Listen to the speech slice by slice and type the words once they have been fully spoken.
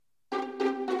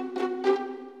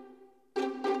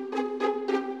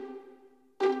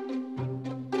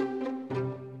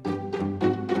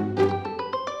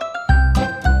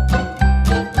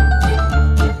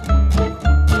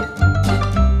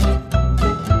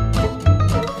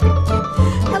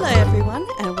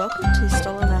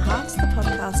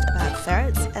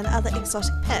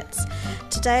exotic pets.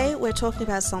 Today we're talking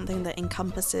about something that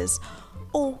encompasses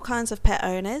all kinds of pet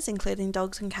owners, including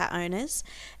dogs and cat owners,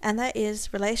 and that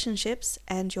is relationships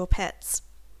and your pets.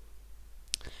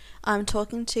 I'm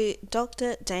talking to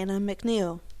Dr. Dana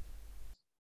McNeil.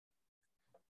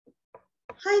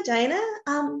 Hi Dana,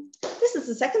 this is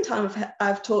the second time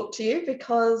I've talked to you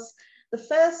because the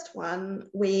first one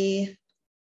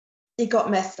it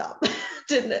got messed up,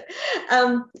 didn't it?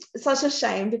 Such a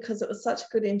shame because it was such a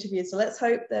good interview, so let's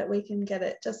hope that we can get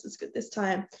it just as good this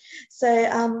time.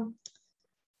 So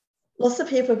lots of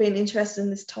people have been interested in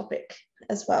this topic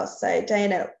as well. So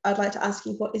Dana, I'd like to ask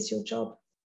you, what is your job?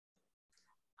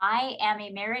 I am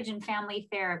a marriage and family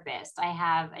therapist. I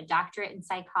have a doctorate in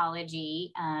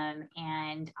psychology,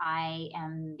 and I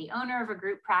am the owner of a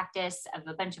group practice of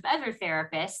a bunch of other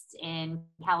therapists in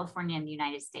California and the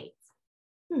United States.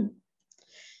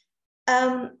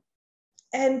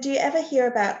 And do you ever hear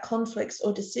about conflicts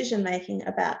or decision-making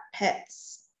about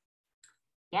pets?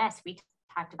 Yes, we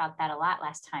talked about that a lot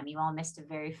last time. You all missed a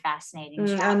very fascinating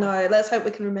chat. I know. Let's hope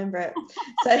we can remember it.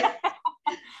 So.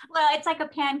 Well, it's like a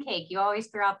pancake. You always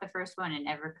throw out the first one and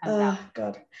never comes out. Oh,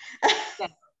 God. So,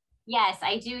 yes,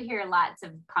 I do hear lots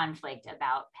of conflict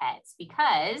about pets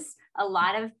because a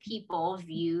lot of people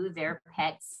view their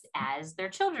pets as their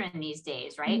children these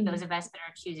days, right? Those of us that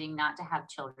are choosing not to have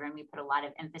children, we put a lot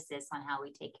of emphasis on how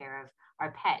we take care of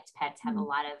our pets. Pets have a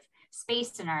lot of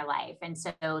space in our life. And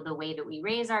so the way that we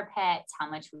raise our pets, how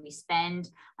much we spend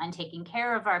on taking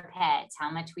care of our pets, how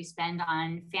much we spend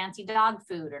on fancy dog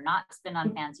food or not spend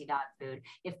on fancy dog food,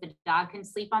 if the dog can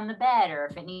sleep on the bed or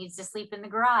if it needs to sleep in the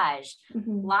garage,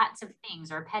 lots of things,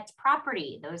 or pets'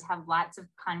 property, those have lots of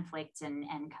conflicts and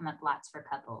come up lots for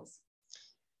couples.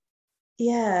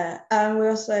 Yeah, I'm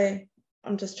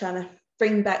just trying to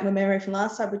bring back my memory from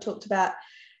last time. We talked about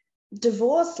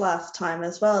divorce last time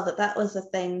as well, that was a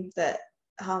thing that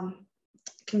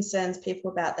concerns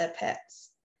people about their pets.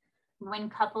 When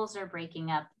couples are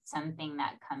breaking up, something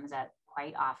that comes up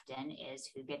quite often is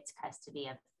who gets custody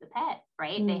of the pet,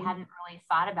 right? They hadn't really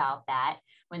thought about that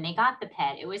when they got the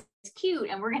pet. It was cute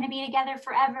and we're going to be together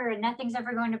forever and nothing's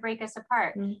ever going to break us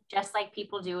apart, just like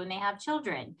people do when they have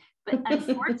children. But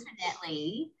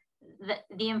unfortunately,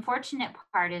 the unfortunate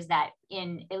part is that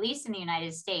at least in the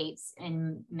United States,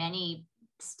 in many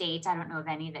states, I don't know of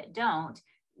any that don't,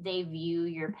 they view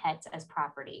your pets as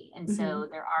property. And so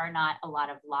there are not a lot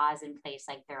of laws in place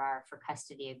like there are for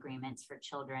custody agreements for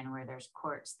children, where there's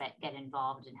courts that get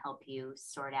involved and help you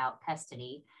sort out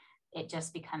custody. It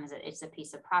just becomes it's a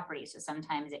piece of property. So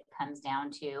sometimes it comes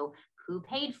down to who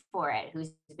paid for it,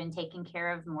 who's been taking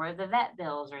care of more of the vet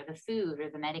bills or the food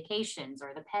or the medications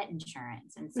or the pet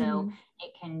insurance. And so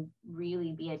it can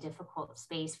really be a difficult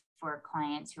space for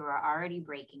clients who are already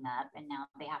breaking up and now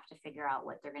they have to figure out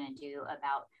what they're going to do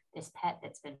about this pet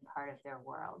that's been part of their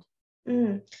world.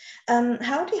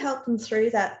 How do you help them through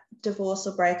that divorce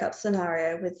or breakup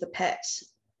scenario with the pet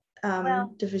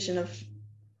division of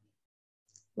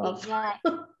love? Yeah.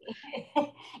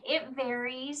 It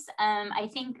varies. I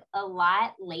think a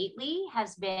lot lately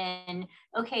has been,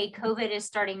 okay, COVID is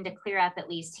starting to clear up, at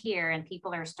least here, and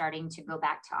people are starting to go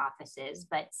back to offices,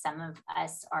 but some of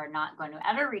us are not going to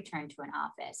ever return to an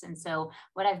office. And so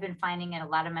what I've been finding in a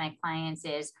lot of my clients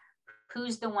is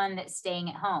who's the one that's staying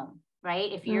at home,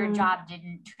 right? If your job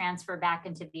didn't transfer back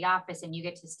into the office and you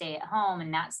get to stay at home,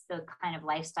 and that's the kind of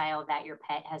lifestyle that your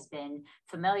pet has been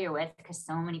familiar with, because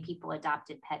so many people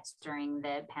adopted pets during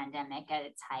the pandemic at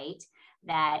its height,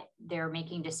 that they're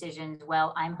making decisions,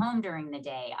 well, I'm home during the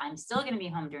day. I'm still going to be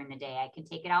home during the day. I can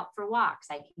take it out for walks.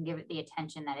 I can give it the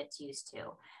attention that it's used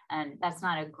to. And that's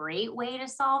not a great way to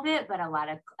solve it, but a lot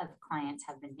of clients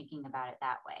have been thinking about it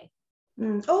that way.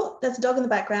 Oh, there's a dog in the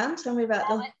background. Tell me about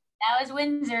that was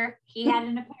Windsor. He had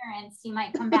an appearance. He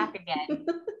might come back again.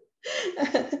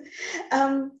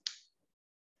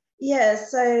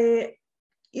 So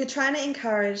you're trying to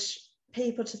encourage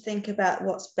people to think about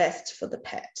what's best for the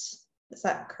pet. Is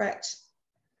that correct?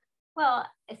 Well,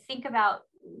 think about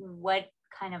what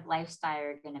kind of lifestyle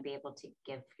you're going to be able to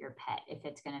give your pet. If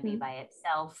it's going to be by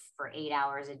itself for 8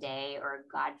 hours a day, or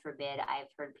God forbid, I've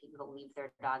heard people leave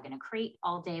their dog in a crate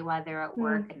all day while they're at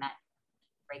work, and that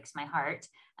breaks my heart.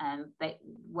 But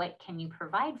what can you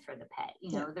provide for the pet?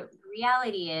 The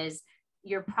reality is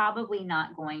you're probably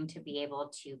not going to be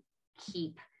able to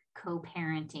keep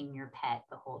co-parenting your pet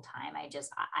the whole time.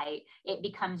 It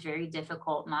becomes very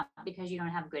difficult, not because you don't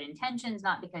have good intentions,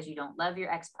 not because you don't love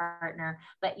your ex-partner,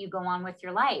 but you go on with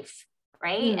your life,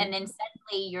 right? And then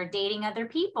suddenly you're dating other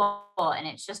people and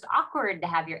it's just awkward to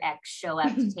have your ex show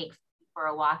up to take for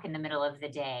a walk in the middle of the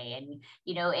day. And,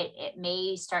 you know, it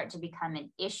may start to become an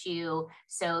issue.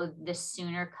 So the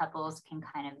sooner couples can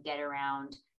kind of get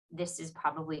around, this is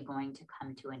probably going to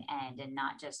come to an end, and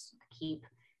not just keep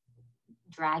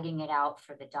dragging it out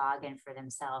for the dog and for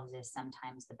themselves, is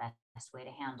sometimes the best way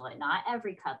to handle it. Not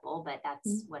every couple, but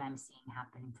that's what I'm seeing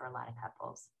happening for a lot of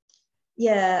couples.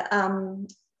 Yeah,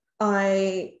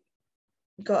 I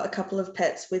got a couple of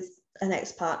pets with an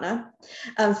ex-partner.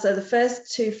 So the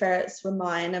first 2 ferrets were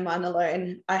mine and mine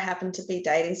alone. I happened to be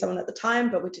dating someone at the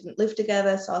time, but we didn't live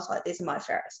together. So I was like, these are my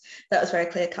ferrets. That was very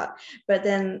clear cut. But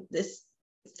then this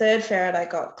 3rd ferret I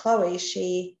got,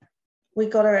 Chloe, we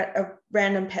got her at a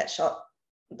random pet shop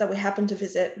that we happened to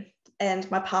visit.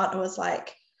 And my partner was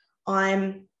like,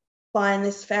 I'm buying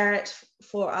this ferret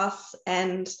for us,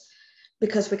 and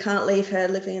because we can't leave her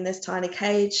living in this tiny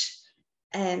cage,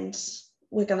 and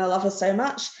we're going to love her so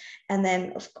much. And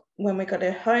then when we got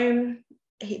her home,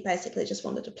 he basically just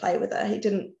wanted to play with her. He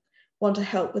didn't want to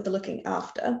help with the looking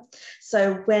after.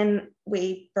 So when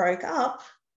we broke up,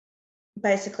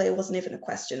 basically it wasn't even a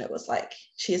question. It was like,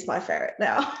 she's my ferret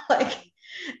now.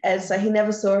 And so he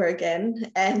never saw her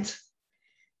again. And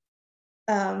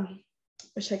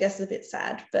which I guess is a bit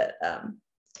sad, but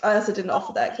I also didn't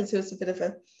offer that because he was a bit of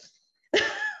a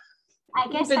I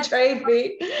guess betrayed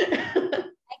me.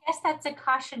 I guess that's a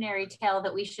cautionary tale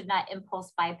that we should not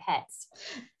impulse buy pets.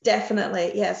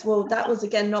 Definitely, yes. Well, that was,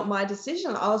 again, not my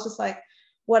decision. I was just like,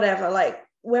 whatever, like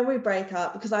when we break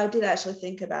up, because I did actually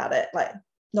think about it, like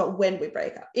not when we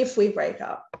break up, if we break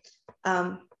up,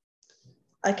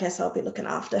 I guess I'll be looking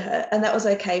after her. And that was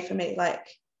okay for me. Like,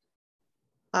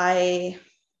 I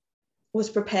was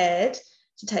prepared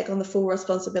to take on the full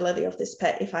responsibility of this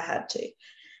pet if I had to.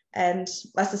 And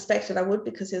I suspected I would,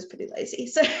 because he was pretty lazy.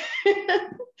 So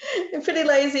pretty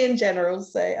lazy in general.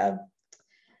 So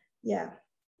yeah,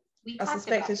 I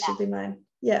suspect it should be mine.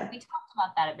 Yeah. We talked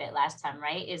about that a bit last time,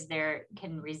 right?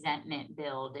 Can resentment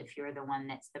build if you're the one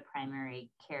that's the primary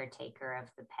caretaker of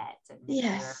the pet? And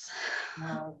yes.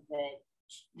 More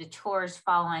the chores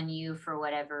fall on you for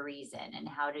whatever reason, and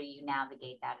how do you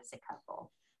navigate that as a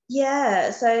couple?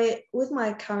 Yeah, so with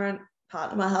my current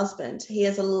partner, my husband, he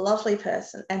is a lovely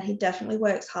person and he definitely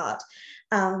works hard.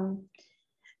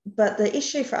 But the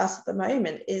issue for us at the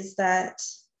moment is that,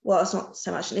 well, it's not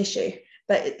so much an issue,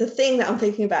 but the thing that I'm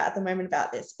thinking about at the moment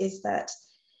about this is that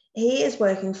he is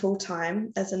working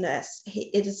full-time as a nurse.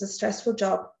 It is a stressful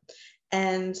job,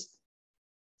 and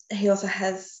he also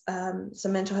has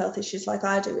some mental health issues like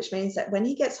I do, which means that when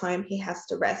he gets home, he has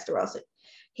to rest, or else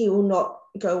he will not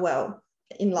go well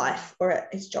in life or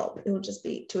at his job. It will just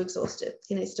be too exhausted.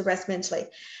 He needs to rest mentally.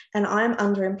 And I'm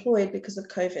underemployed because of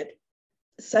COVID.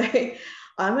 So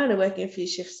I'm only working a few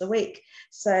shifts a week.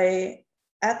 So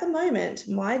at the moment,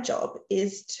 my job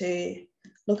is to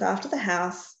look after the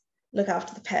house, look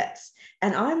after the pets.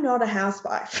 And I'm not a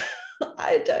housewife.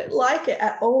 I don't like it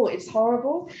at all. It's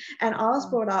horrible. And I was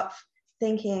brought up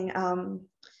thinking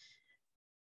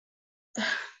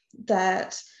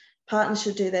that partners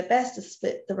should do their best to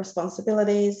split the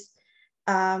responsibilities.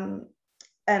 And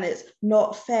it's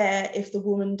not fair if the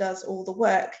woman does all the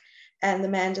work and the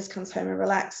man just comes home and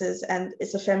relaxes, and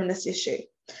it's a feminist issue.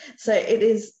 So it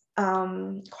is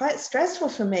quite stressful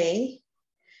for me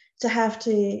to have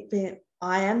to be,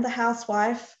 I am the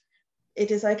housewife. It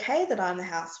is okay that I'm the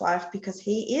housewife because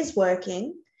he is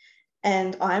working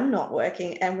and I'm not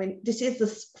working. And this is the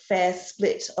fair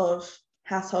split of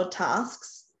household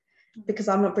tasks, because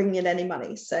I'm not bringing in any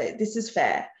money. So this is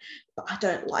fair, but I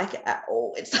don't like it at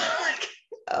all. It's like,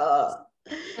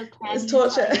 it's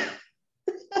torture.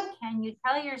 Can you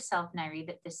tell yourself, Nairi,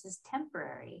 that this is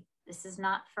temporary? This is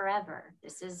not forever.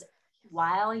 This is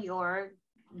while you're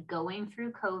going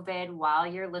through COVID, while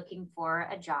you're looking for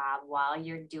a job, while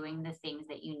you're doing the things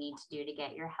that you need to do to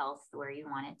get your health where you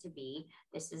want it to be.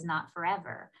 This is not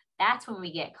forever. That's when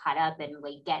we get caught up and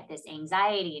we get this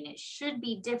anxiety, and it should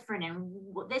be different, and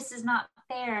this is not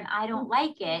fair, and I don't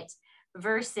like it,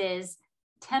 versus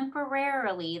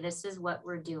temporarily, this is what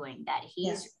we're doing, that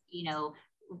he's,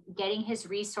 getting his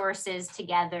resources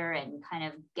together and kind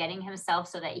of getting himself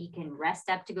so that he can rest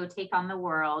up to go take on the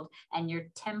world. And you're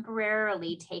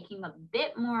temporarily taking a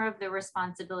bit more of the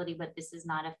responsibility, but this is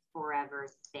not a forever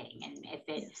thing. And if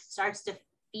it starts to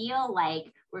feel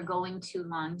like we're going too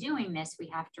long doing this, we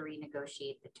have to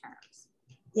renegotiate the terms.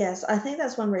 Yes, I think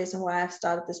that's one reason why I've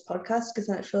started this podcast, because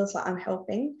then it feels like I'm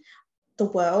helping the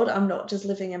world. I'm not just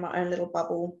living in my own little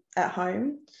bubble at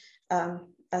home.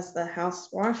 As the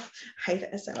housewife, I hate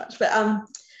it so much, but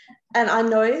and I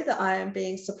know that I am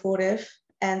being supportive,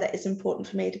 and that it's important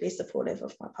for me to be supportive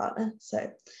of my partner.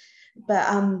 So, but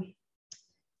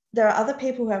there are other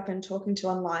people who I've been talking to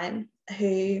online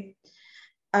who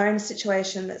are in a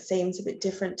situation that seems a bit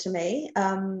different to me,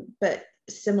 but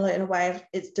similar in a way of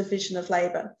its division of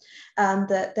labour.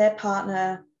 That their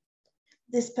partner,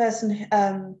 this person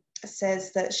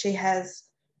says that she has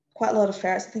quite a lot of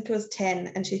ferrets. I think it was 10,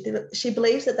 and she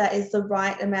believes that is the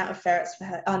right amount of ferrets for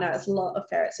her. Oh no, it's a lot of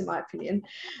ferrets in my opinion.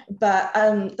 But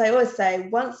they always say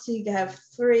once you have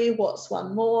 3, what's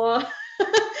one more?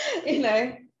 You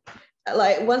know,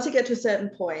 like once you get to a certain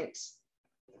point,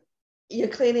 you're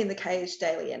cleaning the cage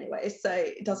daily anyway, so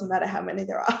it doesn't matter how many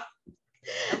there are.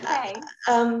 Okay.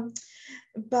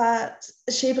 But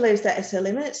she believes that is her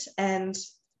limit, and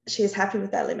she is happy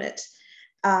with that limit.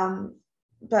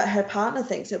 But her partner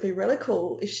thinks it'd be really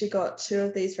cool if she got 2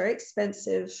 of these very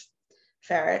expensive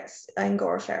ferrets,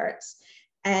 Angora ferrets,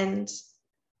 and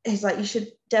he's like, you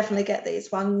should definitely get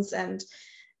these ones. And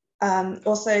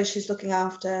also she's looking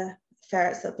after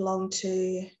ferrets that belong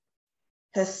to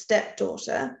her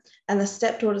stepdaughter, and the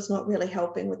stepdaughter's not really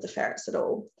helping with the ferrets at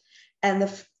all. And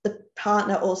the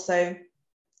partner also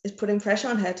is putting pressure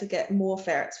on her to get more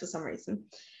ferrets for some reason.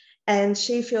 And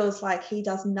she feels like he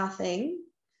does nothing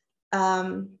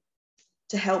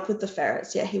to help with the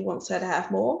ferrets, yet he wants her to have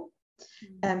more.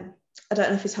 I don't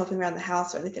know if he's helping around the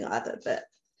house or anything like that, but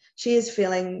she is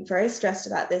feeling very stressed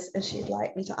about this, and she'd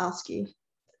like me to ask you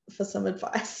for some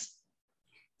advice.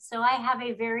 So I have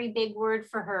a very big word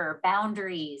for her: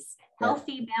 boundaries.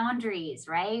 Healthy boundaries,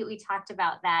 right? We talked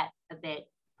about that a bit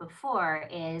before.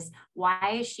 Is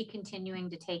why is she continuing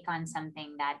to take on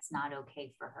something that's not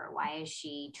okay for her? Why is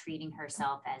she treating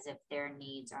herself as if their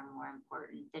needs are more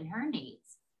important than her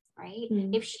needs, right?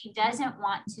 If she doesn't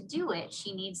want to do it,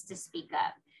 she needs to speak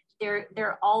up.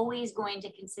 They're always going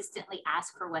to consistently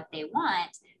ask for what they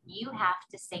want. You have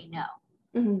to say no.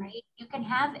 Right? You can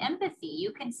have empathy.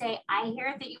 You can say, I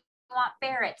hear that you want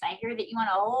ferrets. I hear that you want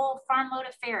a whole farm load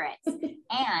of ferrets.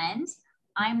 And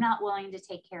I'm not willing to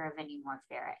take care of any more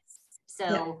ferrets.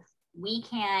 So we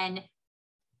can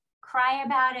cry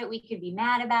about it. We could be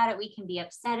mad about it. We can be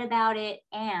upset about it.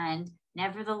 And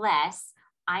nevertheless,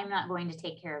 I'm not going to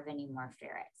take care of any more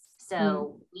ferrets.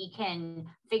 So we can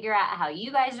figure out how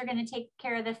you guys are going to take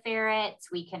care of the ferrets.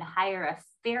 We can hire a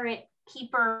ferret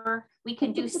keeper. We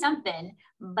can do something,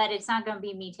 but it's not going to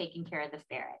be me taking care of the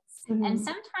ferrets. And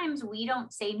sometimes we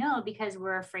don't say no because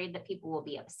we're afraid that people will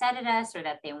be upset at us, or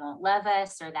that they won't love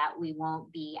us, or that we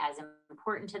won't be as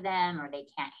important to them, or they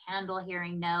can't handle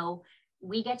hearing no.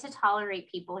 We get to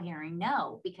tolerate people hearing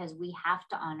no because we have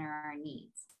to honor our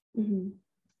needs.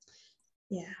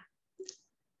 Yeah.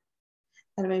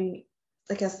 And I mean,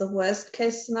 I guess the worst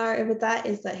case scenario with that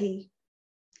is that he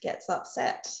gets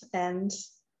upset, and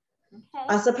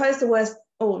I suppose the worst,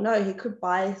 he could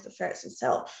buy the ferrets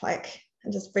himself, like,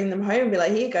 and just bring them home and be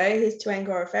like, here you go, here's 2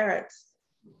 Angora ferrets.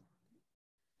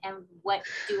 And what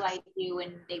do I do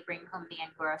when they bring home the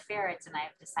Angora ferrets and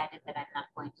I've decided that I'm not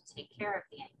going to take care of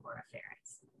the Angora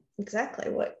ferrets? Exactly.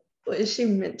 What is she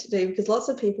meant to do? Because lots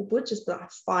of people would just be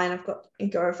like, fine, I've got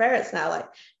Angora ferrets now, like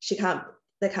they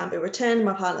can't be returned,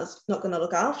 my partner's not going to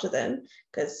look after them,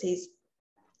 because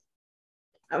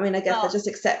I guess they're just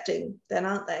accepting then,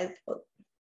 aren't they?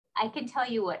 I can tell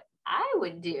you what I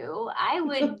would do. I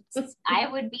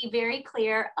would be very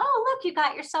clear. Oh, look, you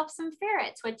got yourself some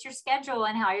ferrets. What's your schedule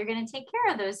and how you're going to take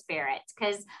care of those ferrets?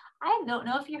 Because I don't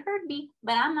know if you heard me,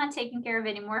 but I'm not taking care of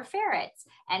any more ferrets.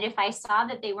 And if I saw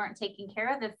that they weren't taking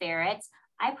care of the ferrets,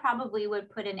 I probably would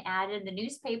put an ad in the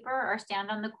newspaper or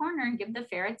stand on the corner and give the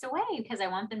ferrets away, because I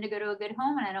want them to go to a good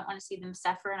home and I don't want to see them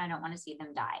suffer and I don't want to see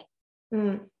them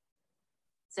die.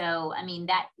 So, I mean,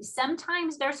 that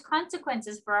sometimes there's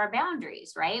consequences for our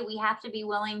boundaries, right? We have to be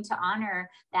willing to honor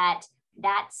that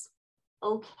that's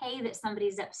okay that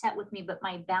somebody's upset with me, but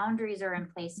my boundaries are in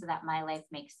place so that my life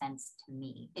makes sense to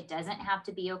me. It doesn't have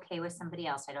to be okay with somebody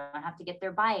else. I don't have to get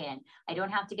their buy-in. I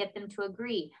don't have to get them to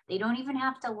agree. They don't even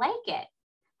have to like it.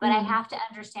 But I have to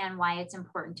understand why it's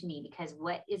important to me, because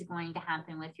what is going to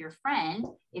happen with your friend,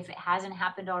 if it hasn't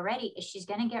happened already, is she's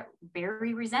going to get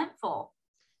very resentful.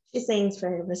 She seems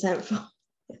very resentful.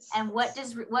 Yes. And what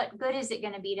good is it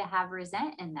going to be to have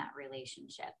resent in that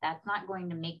relationship? That's not going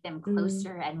to make them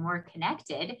closer and more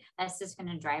connected. That's just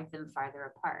going to drive them farther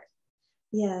apart.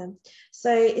 Yeah.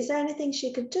 So is there anything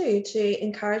she could do to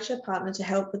encourage her partner to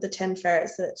help with the 10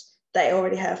 ferrets that they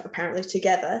already have apparently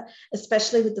together,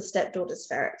 especially with the stepdaughter's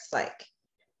ferrets? Like,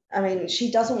 I mean, she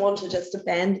doesn't want to just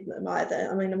abandon them either.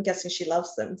 I mean, I'm guessing she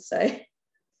loves them. So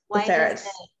why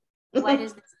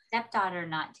does the stepdaughter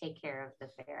not take care of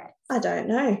the ferrets? I don't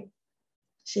know.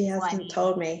 She hasn't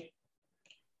told me.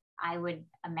 I would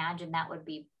imagine that would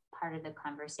be part of the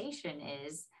conversation,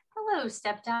 is hello,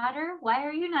 stepdaughter. Why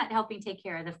are you not helping take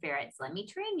care of the ferrets? Let me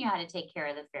train you how to take care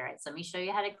of the ferrets. Let me show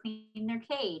you how to clean their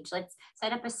cage. Let's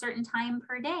set up a certain time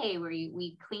per day where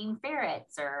we clean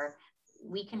ferrets, or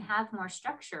we can have more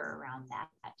structure around that.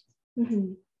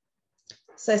 Mm-hmm.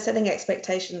 So setting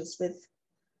expectations with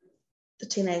the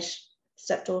teenage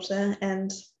stepdaughter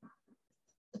and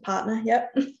the partner.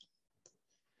 Yep.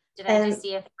 Did I just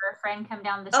see a fur friend come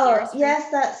down the stairs? Oh, yes,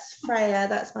 that's Freya.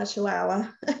 That's my chihuahua.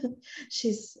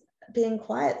 She's being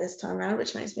quiet this time around,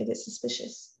 which makes me a bit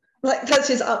suspicious. Like, because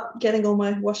she's up getting all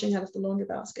my washing out of the laundry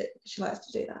basket. She likes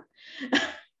to do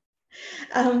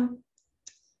that.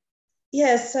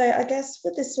 Yeah, so I guess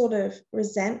with this sort of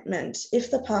resentment,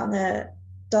 if the partner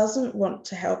doesn't want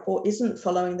to help or isn't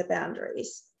following the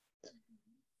boundaries,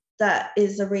 that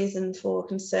is a reason for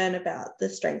concern about the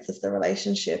strength of the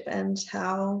relationship and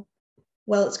how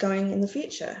well it's going in the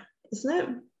future, isn't it?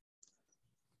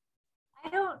 I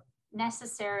don't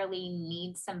necessarily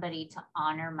need somebody to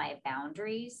honor my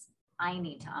boundaries. I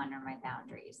need to honor my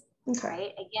boundaries. Okay.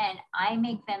 Right? Again, I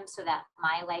make them so that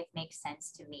my life makes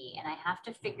sense to me. And I have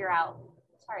to figure out,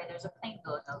 sorry, there's a plane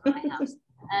going over my house.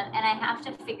 And I have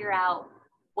to figure out,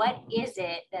 what is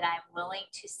it that I'm willing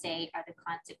to say are the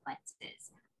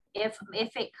consequences?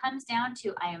 If it comes down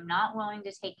to, I am not willing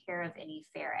to take care of any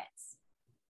ferrets,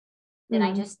 then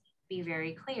I just be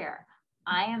very clear.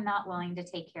 I am not willing to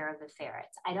take care of the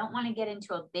ferrets. I don't want to get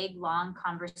into a big, long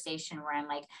conversation where I'm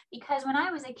like, because when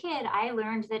I was a kid, I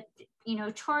learned that,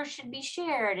 chores should be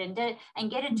shared, and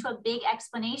get into a big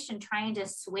explanation trying to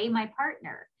sway my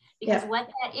partner. Because what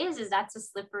that is that's a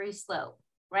slippery slope,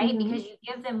 right? Because you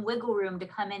give them wiggle room to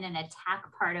come in and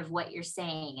attack part of what you're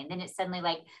saying. And then it's suddenly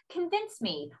like, convince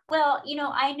me. Well,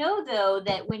 I know though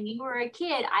that when you were a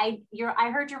kid, I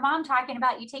heard your mom talking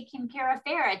about you taking care of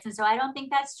ferrets. And so I don't think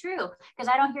that's true, because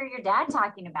I don't hear your dad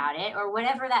talking about it, or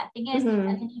whatever that thing is. And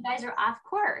then you guys are off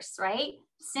course, right?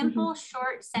 Simple,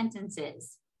 short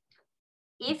sentences.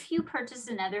 If you purchase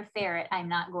another ferret, I'm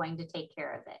not going to take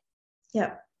care of it.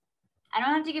 Yeah. I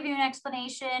don't have to give you an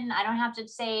explanation. I don't have to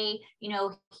say,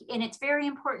 and it's very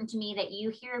important to me that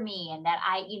you hear me, and that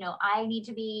I need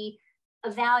to be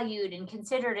valued and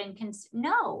considered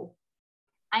no,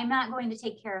 I'm not going to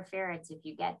take care of ferrets if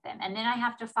you get them. And then I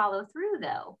have to follow through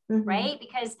though, right?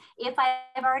 Because if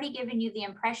I've already given you the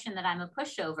impression that I'm a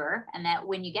pushover, and that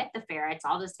when you get the ferrets,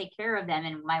 I'll just take care of them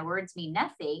and my words mean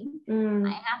nothing,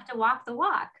 I have to walk the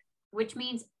walk, which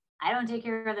means I don't take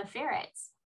care of the ferrets.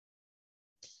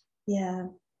 Yeah.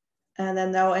 And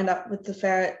then they'll end up with the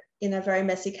ferret in a very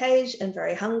messy cage and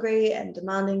very hungry and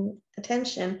demanding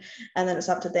attention. And then it's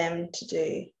up to them to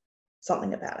do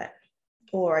something about it.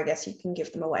 Or I guess you can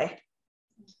give them away.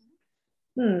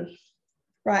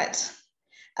 Right.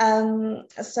 So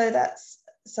that's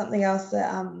something else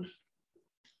that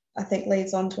I think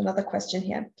leads on to another question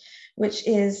here, which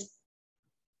is,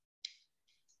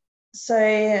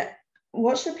 so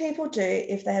what should people do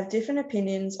if they have different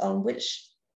opinions on which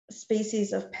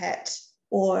species of pet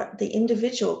or the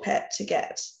individual pet to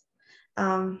get?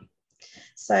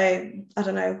 So I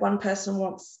don't know, one person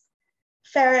wants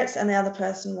ferrets and the other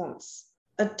person wants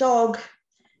a dog,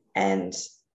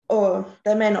 or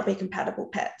they may not be compatible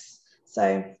pets.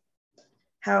 So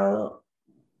how,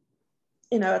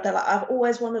 they're like, I've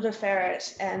always wanted a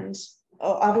ferret,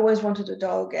 or I've always wanted a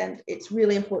dog, and it's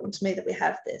really important to me that we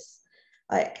have this.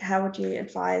 Like, how would you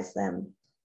advise them?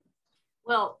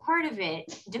 Well, part of it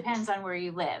depends on where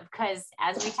you live, because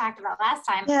as we talked about last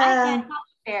time, I can't have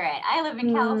a ferret. I live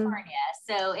in California,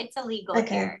 so it's illegal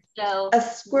here. So a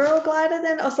squirrel glider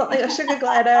then, or something, a sugar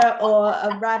glider, or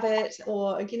a rabbit,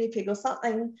 or a guinea pig, or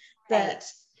something that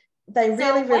they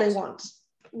really want.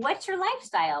 What's your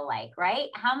lifestyle like, right?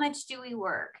 How much do we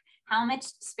work? How much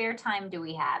spare time do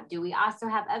we have? Do we also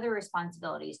have other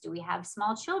responsibilities? Do we have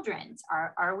small children?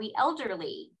 Are we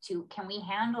elderly? Can we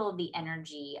handle the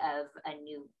energy of a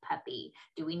new puppy?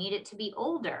 Do we need it to be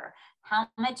older? How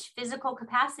much physical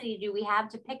capacity do we have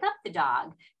to pick up the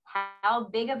dog? How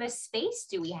big of a space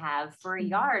do we have for a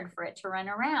yard for it to run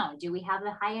around? Do we have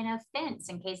a high enough fence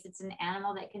in case it's an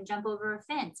animal that can jump over a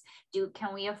fence?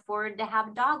 Can we afford to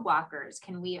have dog walkers?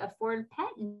 Can we afford pet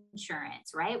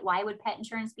insurance, right? Why would pet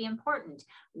insurance be important?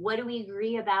 What do we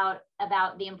agree about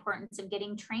the importance of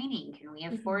getting training? Can we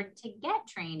afford to get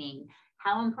training?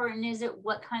 How important is it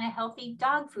what kind of healthy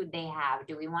dog food they have?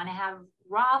 Do we want to have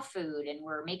raw food and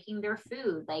we're making their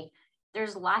food? Like,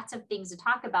 there's lots of things to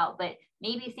talk about, but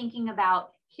maybe thinking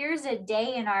about, here's a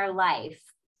day in our life.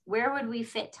 Where would we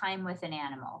fit time with an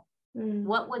animal?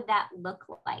 What would that look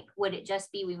like? Would it just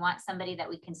be, we want somebody that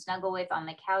we can snuggle with on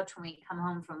the couch when we come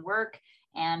home from work,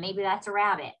 and maybe that's a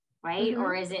rabbit, right?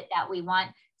 Or is it that we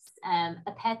want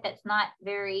a pet that's not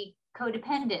very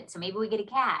codependent. So maybe we get a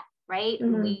cat, right?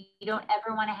 Mm-hmm. We don't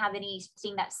ever want to have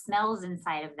anything that smells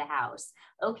inside of the house.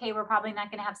 Okay, we're probably not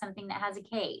going to have something that has a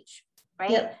cage,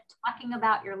 right? Yep. Talking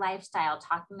about your lifestyle,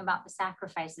 talking about the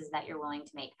sacrifices that you're willing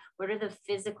to make. What are the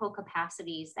physical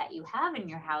capacities that you have in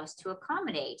your house to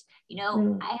accommodate? You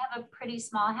know, I have a pretty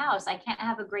small house. I can't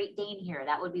have a Great Dane here.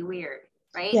 That would be weird,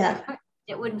 right? Yeah.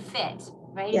 It wouldn't fit,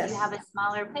 right? Yes. If you have a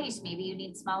smaller place, maybe you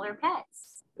need smaller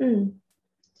pets.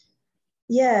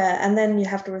 Yeah, and then you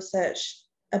have to research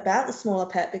about the smaller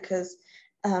pet, because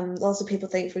lots of people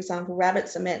think, for example,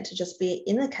 rabbits are meant to just be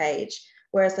in a cage,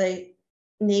 whereas they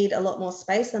need a lot more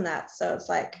space than that. So it's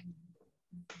like,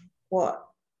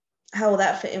 how will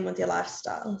that fit in with your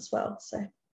lifestyle as well? So,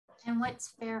 and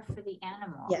what's fair for the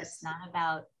animal? Yes. It's not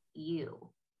about you.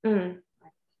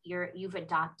 You've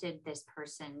adopted this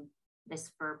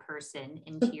fur person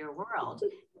into your world.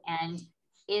 And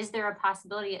is there a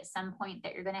possibility at some point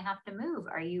that you're going to have to move?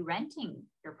 Are you renting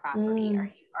your property?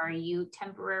 Are you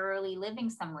temporarily living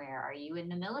somewhere? Are you in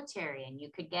the military and you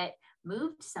could get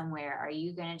moved somewhere? Are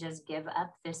you going to just give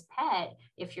up this pet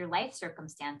if your life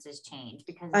circumstances change?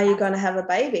 Because are you going to have a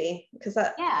baby? Because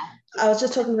I was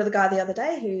just talking with a guy the other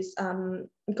day who's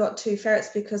got 2 ferrets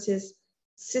because his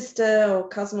sister or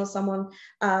cousin or someone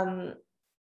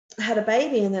had a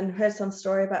baby, and then heard some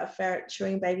story about a ferret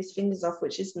chewing baby's fingers off,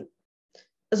 which isn't.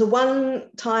 It was a one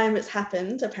time it's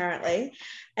happened, apparently,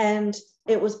 and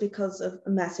it was because of a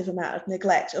massive amount of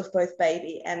neglect of both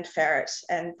baby and ferret,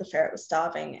 and the ferret was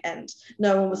starving, and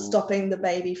no one was stopping the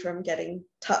baby from getting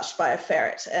touched by a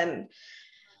ferret, and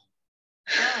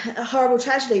a horrible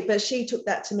tragedy. But she took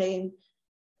that to mean,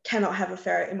 cannot have a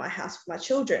ferret in my house with my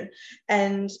children.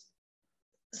 And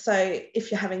so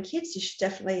if you're having kids, you should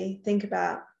definitely think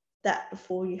about that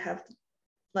before you have,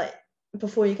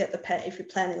 before you get the pet. If you're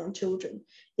planning on children,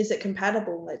 is it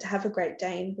compatible, to have a Great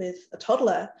Dane with a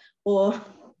toddler? Or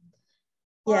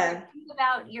think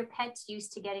about your pet's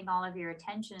used to getting all of your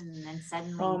attention, and then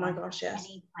suddenly oh my gosh, yes,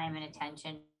 any time and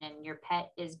attention, and your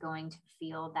pet is going to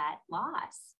feel that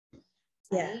loss,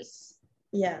 right? Yes.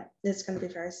 Yeah, it's going to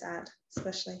be very sad,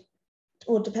 especially,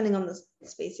 or depending on the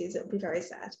species, it will be very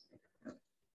sad.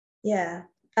 Yeah.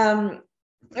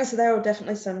 So there are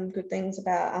definitely some good things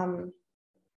about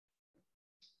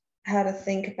how to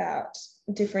think about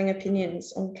differing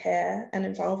opinions on care and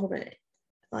involvement,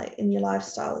 in your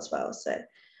lifestyle as well. So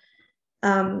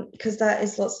because that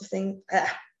is lots of things.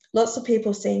 Lots of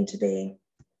people seem to be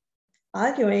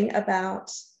arguing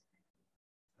about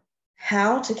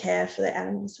how to care for the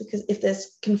animals, because if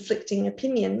there's conflicting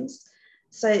opinions,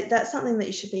 so that's something that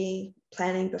you should be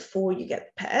planning before you get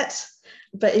the pet.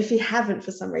 But if you haven't,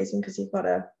 for some reason, because you've got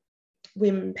a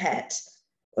whim pet,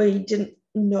 or you didn't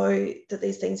know that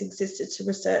these things existed to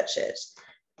research it,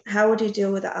 how would you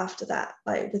deal with it after that,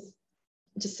 with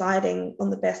deciding on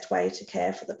the best way to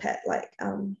care for the pet, I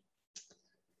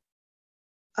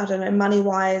don't know, money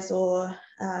wise, or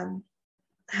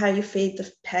how you feed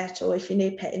the pet, or if you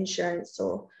need pet insurance,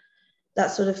 or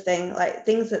that sort of thing,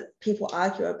 things that people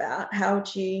argue about. How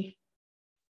would you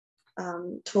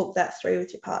talk that through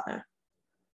with your partner?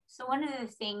 So one of the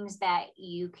things that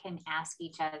you can ask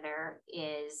each other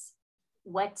is,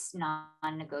 what's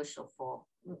non-negotiable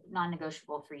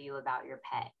for you about your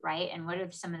pet, right? And what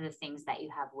are some of the things that you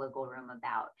have wiggle room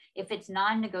about? If it's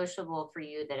non-negotiable for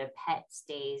you that a pet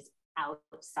stays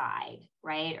outside,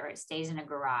 right, or it stays in a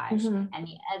garage, and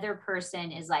the other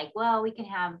person is like, well,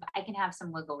 I can have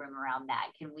some wiggle room around that.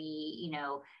 Can we,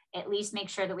 at least make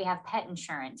sure that we have pet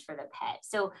insurance for the pet?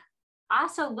 So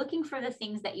also looking for the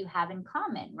things that you have in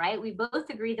common, right? We both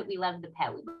agree that we love the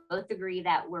pet. We both agree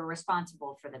that we're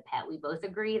responsible for the pet. We both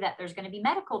agree that there's going to be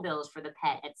medical bills for the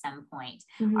pet at some point.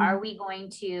 Are we going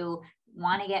to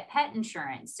want to get pet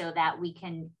insurance so that we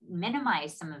can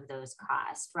minimize some of those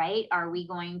costs, right? Are we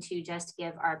going to just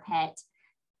give our pet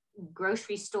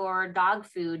grocery store dog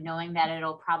food, knowing that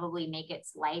it'll probably make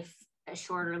its life a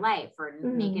shorter life, or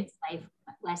make its life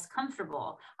less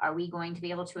comfortable? Are we going to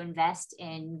be able to invest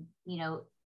in,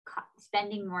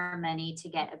 spending more money to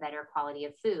get a better quality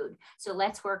of food? So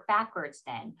let's work backwards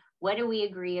then. What do we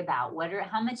agree about?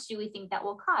 How much do we think that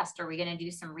will cost? Are we going to do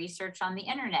some research on the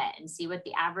internet and see what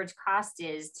the average cost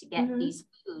is to get these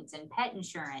foods and pet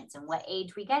insurance, and what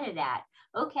age we get it at?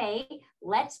 Okay,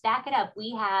 let's back it up.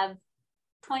 We have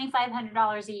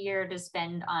 $2,500 a year to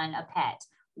spend on a pet.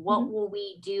 What will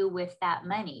we do with that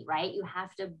money, right? You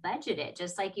have to budget it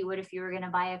just like you would if you were going to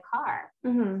buy a car.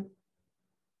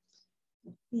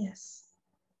 Yes.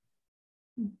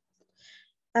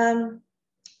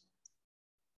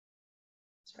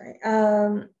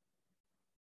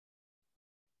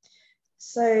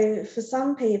 So for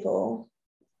some people,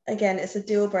 again, it's a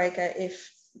deal breaker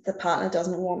if the partner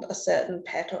doesn't want a certain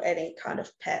pet or any kind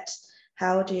of pet.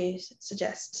 How would you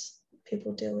suggest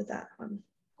people deal with that one?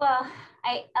 Well,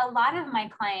 a lot of my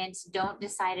clients don't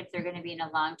decide if they're going to be in a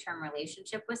long-term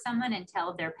relationship with someone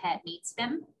until their pet meets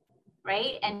them,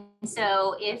 right? And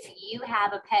so if you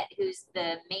have a pet who's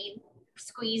the main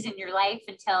squeeze in your life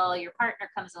until your partner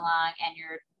comes along and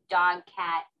your dog,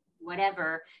 cat,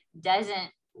 whatever, doesn't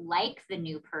like the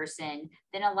new person,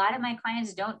 then a lot of my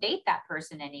clients don't date that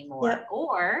person anymore. Yep.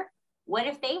 Or what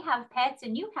if they have pets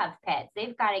and you have pets?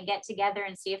 They've got to get together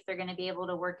and see if they're going to be able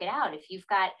to work it out. If you've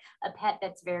got a pet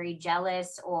that's very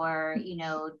jealous or,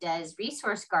 does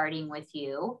resource guarding with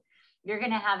you, you're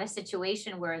going to have a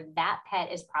situation where that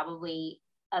pet is probably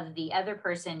of the other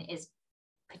person is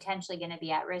potentially going to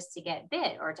be at risk to get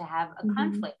bit or to have a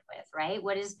conflict with, right?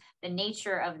 What is the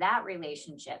nature of that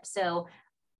relationship? So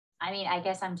I mean, I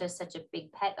guess I'm just such a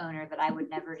big pet owner that I would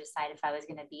never decide if I was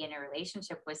going to be in a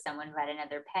relationship with someone who had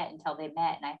another pet until they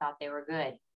met and I thought they were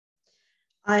good.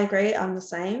 I agree. I'm the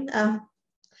same.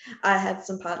 I had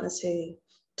some partners who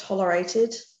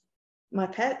tolerated my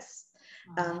pets,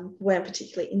 weren't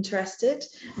particularly interested,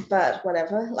 but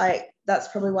whatever. Like, that's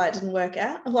probably why it didn't work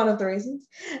out. One of the reasons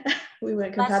we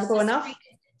weren't compatible enough.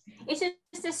 It's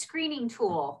just a screening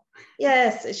tool.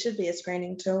 Yes, it should be a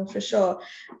screening tool for sure.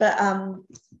 But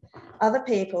other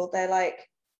people, they're like,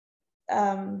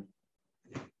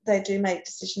 they do make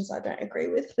decisions I don't agree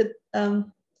with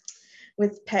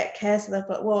pet care. So they've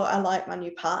got, well, I like my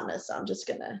new partner, so I'm just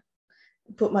gonna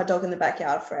put my dog in the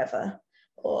backyard forever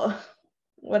or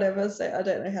whatever. So I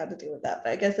don't know how to deal with that,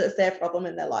 but I guess it's their problem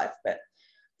in their life. But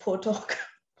poor dog.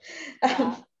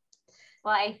 Yeah.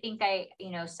 Well, I think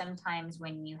sometimes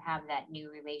when you have that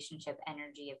new relationship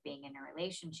energy of being in a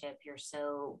relationship, you're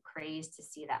so crazed to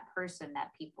see that person that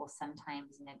people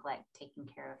sometimes neglect taking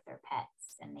care of their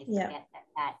pets, and they forget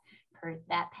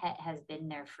that pet has been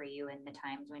there for you in the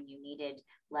times when you needed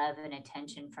love and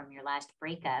attention from your last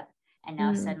breakup. And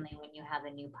now suddenly when you have a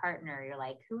new partner, you're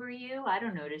like, who are you? I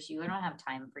don't notice you. I don't have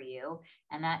time for you.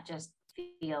 And that just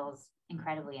feels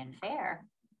incredibly unfair.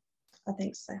 I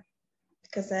think so.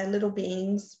 Because they're little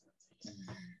beings.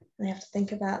 They have to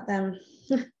think about them.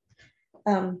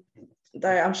 Though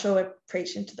I'm sure we're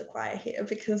preaching to the choir here,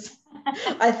 because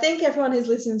I think everyone who's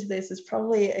listening to this is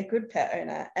probably a good pet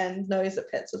owner and knows that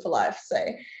pets are for life. So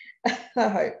I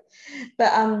hope.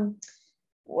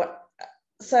 But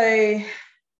so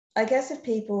I guess if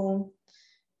people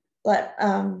like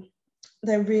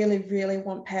they really, really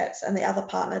want pets and the other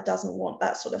partner doesn't want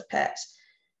that sort of pet,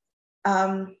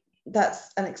 that's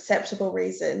an acceptable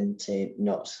reason to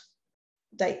not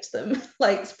date them.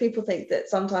 Like, people think that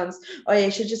sometimes, oh yeah,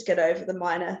 you should just get over the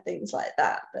minor things like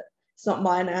that, but it's not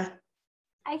minor.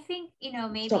 I think,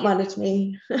 maybe it's not minor to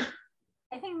me.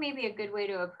 I think maybe a good way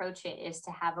to approach it is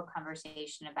to have a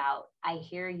conversation about, I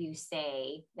hear you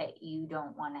say that you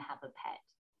don't want to have a pet.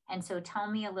 And so tell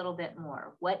me a little bit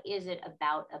more. What is it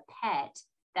about a pet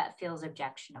that feels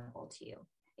objectionable to you?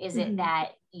 Is it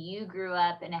that you grew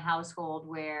up in a household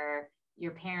where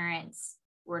your parents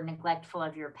were neglectful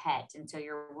of your pet, and so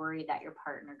you're worried that your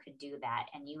partner could do that,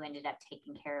 and you ended up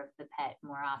taking care of the pet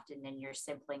more often than your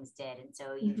siblings did, and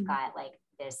so you've got like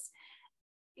this,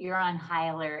 you're on high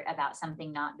alert about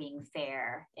something not being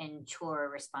fair in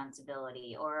chore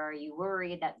responsibility? Or are you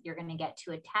worried that you're going to get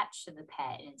too attached to the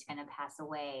pet and it's going to pass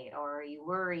away? Or are you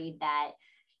worried that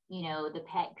the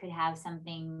pet could have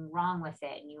something wrong with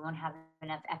it and you won't have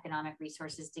enough economic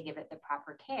resources to give it the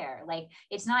proper care? Like,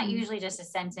 it's not usually just a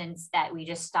sentence that we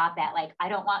just stop at, like, I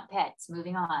don't want pets,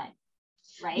 moving on,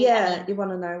 right? Yeah, you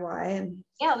want to know why, and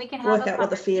we can work out what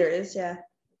the fear is. Yeah.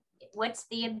 What's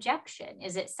the objection?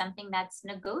 Is it something that's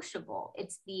negotiable?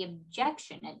 It's the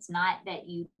objection. It's not that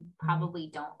you probably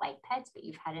don't like pets, but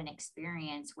you've had an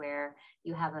experience where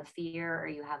you have a fear or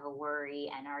you have a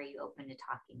worry, and are you open to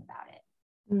talking about it?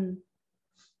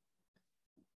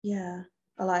 Yeah,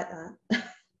 I like that.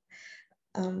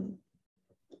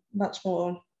 Much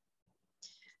more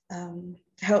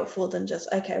helpful than just,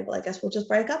 okay, well, I guess we'll just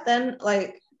break up then,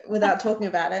 like, without talking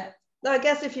about it. Though I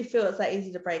guess if you feel it's that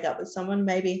easy to break up with someone,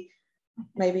 maybe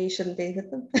you shouldn't be with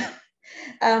them.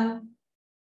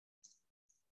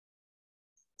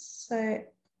 So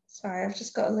sorry, I've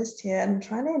just got a list here and I'm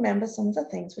trying to remember some of the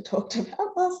things we talked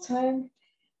about last time.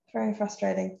 Very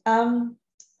frustrating.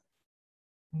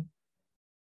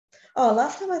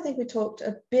 Last time I think we talked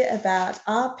a bit about,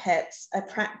 are pets a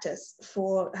practice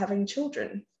for having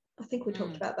children? I think we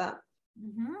talked about that.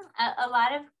 A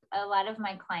lot of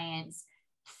my clients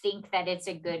think that it's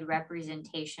a good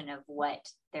representation of what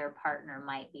their partner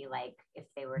might be like if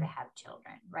they were to have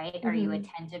children, right? Are you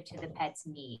attentive to the pet's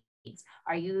needs?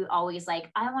 Are you always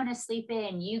like, I want to sleep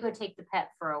in, you go take the pet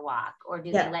for a walk? Or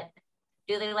do they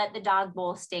let the dog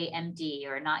bowl stay empty,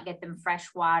 or not get them fresh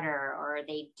water? Or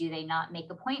do they not make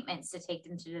appointments to take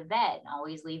them to the vet and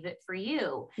always leave it for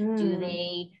you? Do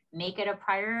they make it a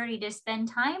priority to spend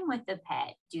time with the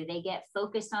pet? Do they get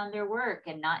focused on their work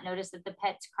and not notice that the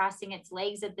pet's crossing its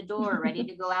legs at the door, ready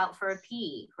to go out for a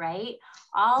pee, right?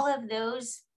 All of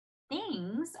those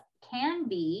things can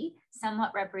be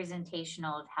somewhat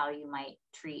representational of how you might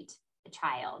treat a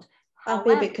child. I'll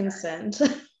be a bit concerned.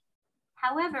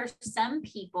 However, some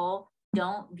people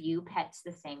don't view pets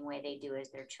the same way they do as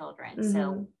their children.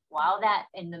 So while that,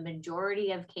 in the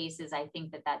majority of cases, I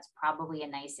think that that's probably a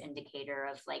nice indicator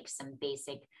of like some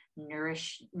basic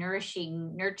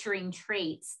nurturing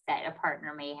traits that a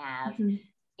partner may have.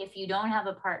 If you don't have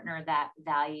a partner that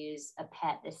values a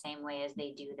pet the same way as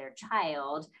they do their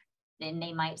child, then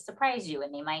they might surprise you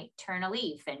and they might turn a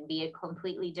leaf and be a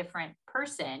completely different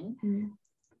person.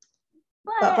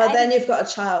 But then you've got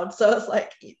a child, so it's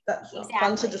like, that's not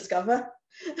fun to discover.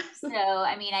 So,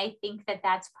 I mean, I think that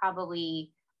that's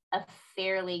probably a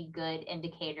fairly good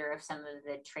indicator of some of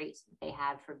the traits that they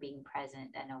have for being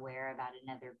present and aware about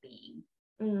another being.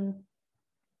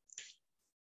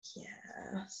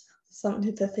 Yeah,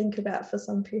 something to think about for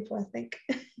some people, I think.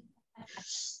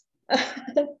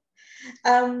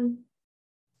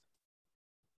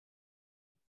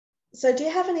 So do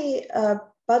you have any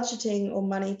budgeting or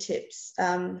money tips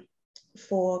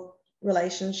for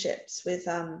relationships with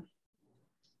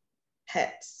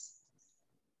pets?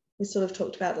 We sort of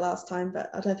talked about it last time,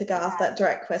 but I don't think I asked that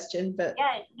direct question. But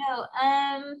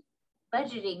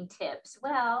budgeting tips.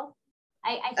 Well,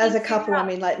 I think as a couple, I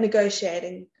mean, like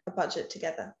negotiating a budget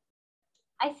together.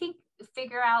 I think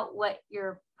figure out what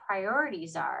your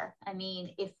priorities are. I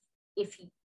mean,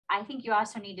 I think you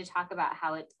also need to talk about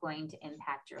how it's going to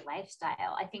impact your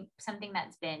lifestyle. I think something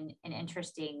that's been an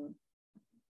interesting,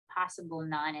 possible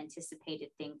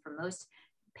non-anticipated thing for most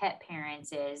pet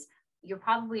parents is you're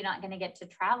probably not going to get to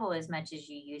travel as much as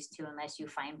you used to unless you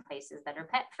find places that are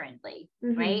pet friendly,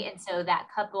 right? And so that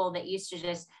couple that used to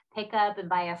just pick up and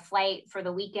buy a flight for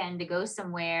the weekend to go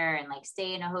somewhere and like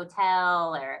stay in a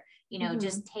hotel or, you know,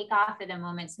 just take off at a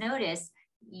moment's notice,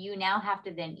 you now have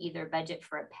to then either budget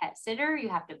for a pet sitter, you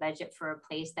have to budget for a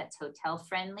place that's hotel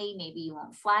friendly, maybe you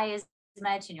won't fly as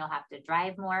much and you'll have to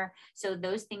drive more. So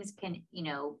those things can, you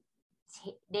know,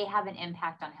 they have an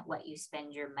impact on what you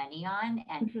spend your money on.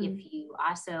 And if you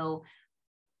also,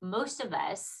 most of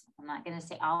us, I'm not going to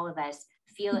say all of us,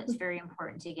 feel it's very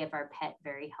important to give our pet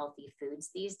very healthy foods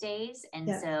these days. And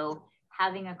so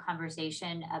having a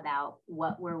conversation about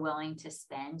what we're willing to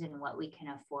spend and what we can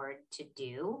afford to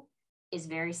do is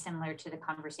very similar to the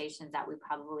conversations that we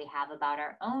probably have about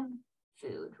our own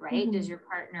food, right? Does your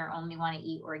partner only want to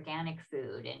eat organic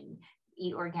food and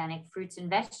eat organic fruits and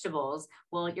vegetables?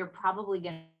 Well, you're probably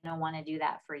going to want to do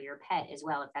that for your pet as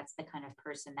well. If that's the kind of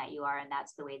person that you are, and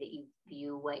that's the way that you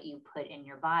view what you put in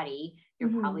your body, you're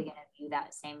probably going to view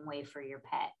that same way for your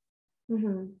pet.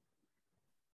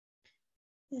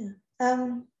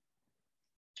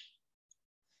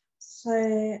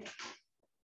 So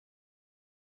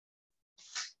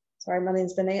sorry, my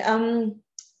name's Benny.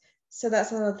 So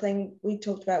that's another thing we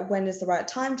talked about, when is the right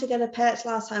time to get a pet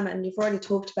last time, and you've already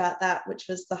talked about that, which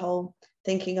was the whole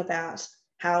thinking about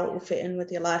how it will fit in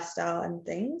with your lifestyle and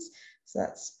things. So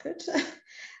that's good.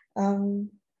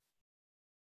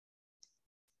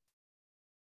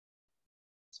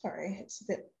 Sorry, it's a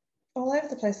bit all over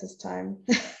the place this time.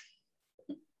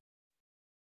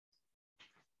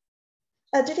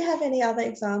 Did you have any other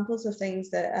examples of things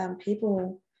that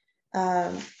people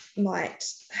might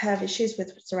have issues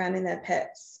with surrounding their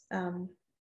pets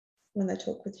when they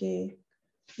talk with you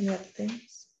and other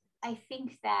things? I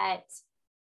think that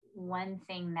one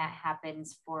thing that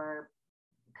happens for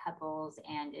couples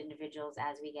and individuals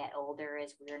as we get older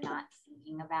is we're not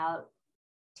thinking about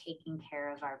taking care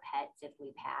of our pets if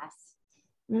we pass.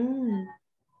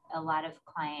 A lot of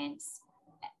clients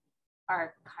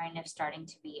are kind of starting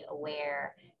to be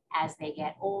aware as they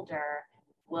get older,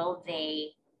 will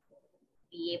they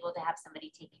be able to have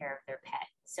somebody take care of their pet?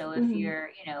 So if you're,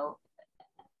 you know,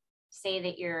 say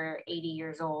that you're 80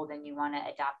 years old and you want to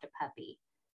adopt a puppy.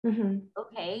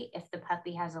 Okay, if the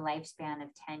puppy has a lifespan of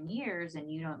 10 years and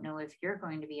you don't know if you're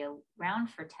going to be around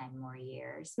for 10 more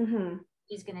years,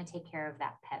 who's going to take care of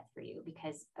that pet for you?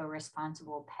 Because a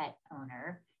responsible pet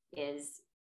owner is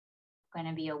going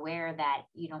to be aware that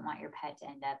you don't want your pet to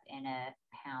end up in a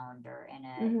pound or in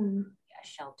a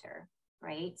shelter.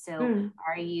 right? So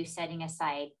are you setting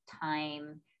aside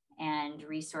time and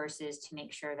resources to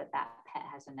make sure that that pet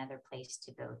has another place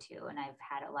to go to? And I've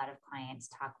had a lot of clients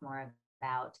talk more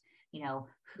about, you know,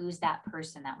 who's that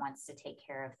person that wants to take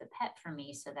care of the pet for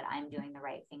me so that I'm doing the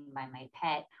right thing by my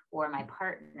pet, or my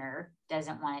partner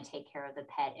doesn't want to take care of the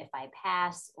pet if I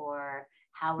pass, or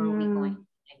how are we going to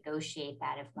negotiate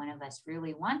that if one of us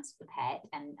really wants the pet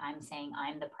and I'm saying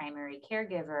I'm the primary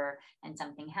caregiver and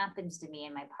something happens to me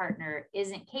and my partner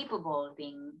isn't capable of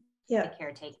being the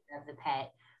caretaker of the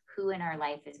pet, who in our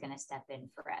life is going to step in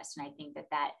for us? And I think that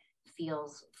that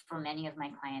feels for many of my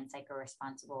clients like a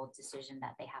responsible decision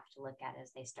that they have to look at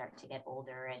as they start to get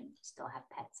older and still have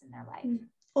pets in their life.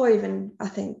 Or even, I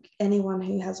think anyone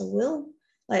who has a will,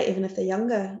 like even if they're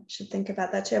younger, should think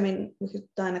about that too. I mean, we could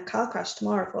die in a car crash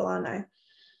tomorrow for all I know.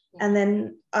 Yeah. And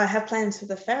then I have plans for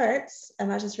the ferrets,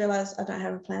 and I just realized I don't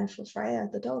have a plan for Freya,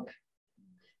 the dog.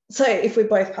 So if we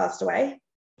both passed away,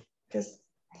 because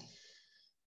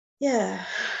yeah,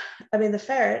 I mean, the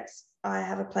ferrets, I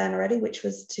have a plan already, which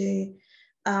was to,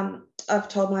 I've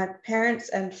told my parents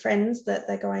and friends that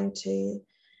they're going to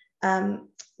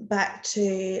back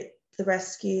to the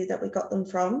rescue that we got them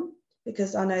from,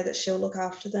 because I know that she'll look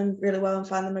after them really well and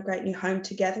find them a great new home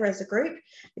together as a group,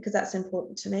 because that's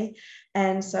important to me.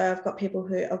 And so I've got people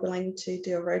who are willing to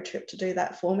do a road trip to do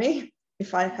that for me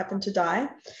if I happen to die.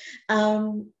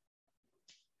 And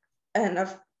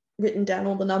I've written down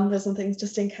all the numbers and things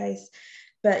just in case.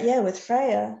 But yeah, with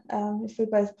Freya, if we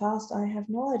both passed, I have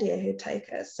no idea who'd take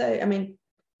her. So, I mean,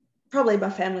 probably my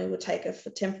family would take her for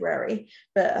temporary,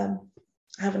 but I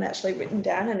haven't actually written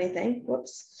down anything.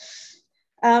 Whoops.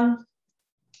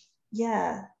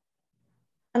 Yeah.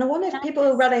 And I wonder if people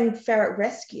are running ferret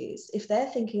rescues, if they're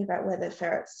thinking about where their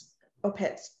ferrets or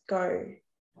pets go.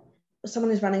 Or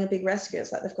someone who's running a big rescue,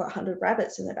 it's like they've got 100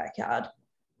 rabbits in their backyard.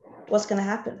 What's going to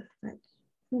happen? Like,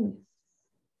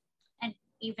 And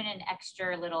even an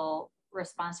extra little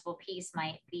responsible piece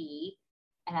might be,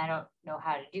 and I don't know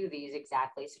how to do these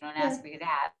exactly, so don't ask me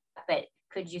that, but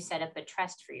could you set up a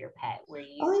trust for your pet where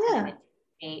you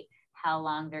anticipate how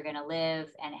long they're going to live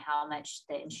and how much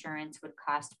the insurance would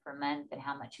cost per month and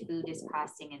how much food is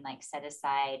costing, and like set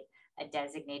aside a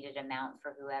designated amount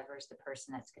for whoever's the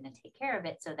person that's going to take care of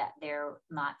it so that they're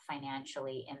not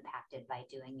financially impacted by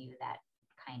doing you that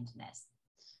kindness.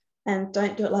 And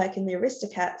don't do it like in the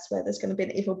Aristocats where there's going to be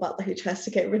an evil butler who tries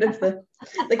to get rid of the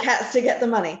cats to get the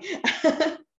money.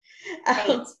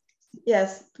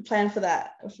 Yes, plan for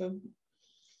that. So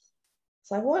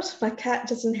what? My cat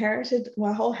just inherited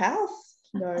my whole house?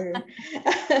 No.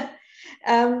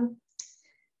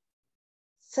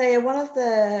 So one of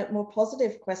the more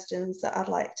positive questions that I'd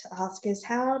like to ask is,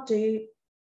 how do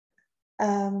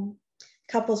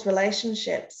couples'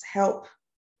 relationships help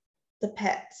the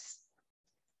pets?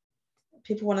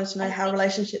 People wanted to know how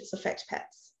relationships affect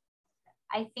pets.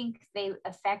 I think they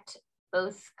affect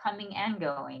both coming and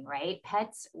going, right?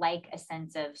 Pets like a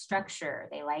sense of structure.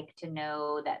 They like to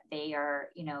know that they are,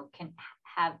 you know, can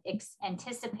have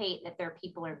anticipate that their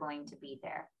people are going to be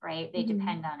there, right? They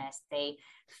depend on us. They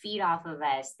feed off of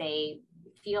us. They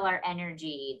feel our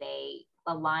energy. They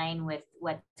align with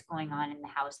what's going on in the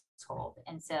household.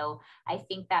 And so I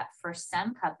think that for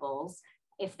some couples,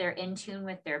 if they're in tune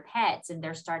with their pets and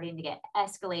they're starting to get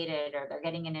escalated, or they're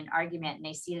getting in an argument and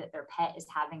they see that their pet is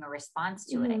having a response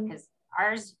to it, because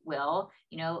ours will,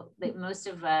 you know, like most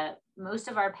of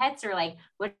our pets are like,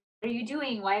 what are you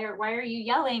doing? Why are you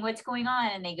yelling? What's going on?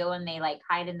 And they go and they like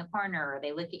hide in the corner, or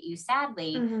they look at you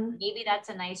sadly. Maybe that's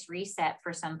a nice reset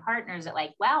for some partners that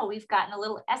like, wow, we've gotten a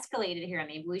little escalated here.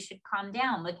 Maybe we should calm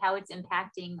down. Look how it's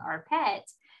impacting our pet.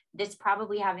 That's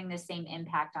probably having the same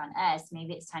impact on us.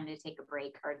 Maybe it's time to take a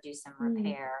break or do some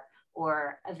repair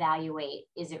or evaluate,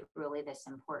 is it really this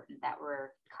important that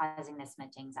we're causing this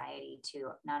much anxiety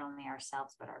to not only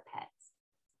ourselves, but our pets?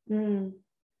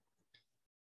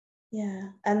 Yeah,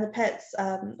 and the pets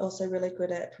also really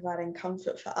good at providing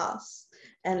comfort for us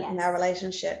and in our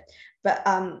relationship. But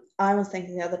I was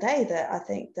thinking the other day that I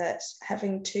think that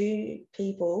having two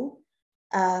people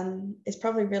is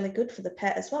probably really good for the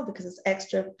pet as well, because it's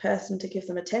extra person to give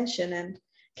them attention and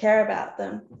care about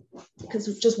them,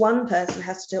 because just one person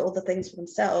has to do all the things for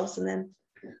themselves, and then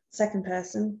second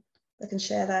person, they can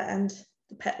share that and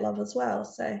the pet love as well.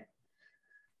 So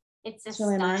it's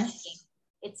astonishing. Really nice.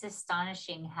 It's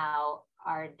astonishing how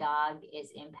our dog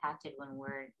is impacted when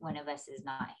one of us is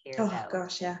not here. Oh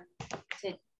gosh, yeah.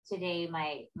 Today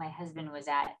my husband was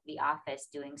at the office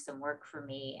doing some work for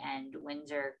me, and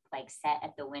Windsor like sat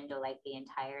at the window like the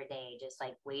entire day, just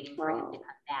like waiting for him to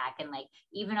come back. And like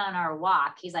even on our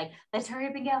walk, he's like, let's hurry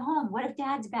up and get home. What if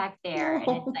Dad's back there?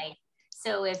 And it's like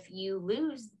So if you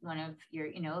lose one of your,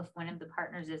 if one of the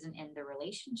partners isn't in the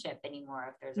relationship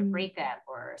anymore, if there's a breakup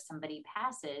or somebody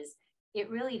passes, it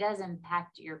really does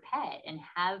impact your pet. And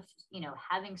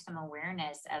having some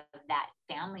awareness of that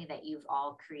family that you've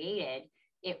all created,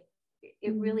 it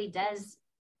really does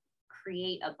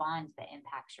create a bond that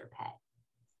impacts your pet.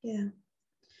 Yeah.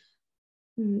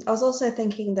 I was also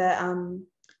thinking that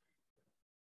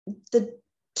the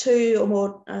two or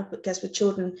more, I guess with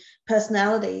children,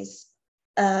 personalities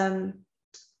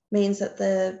means that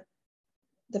the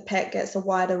pet gets a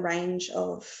wider range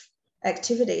of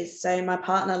activities. So my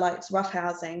partner likes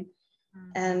roughhousing,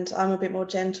 and I'm a bit more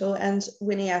gentle, and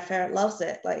Winnie, our ferret, loves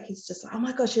it. Like, he's just like, oh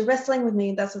my gosh, you're wrestling with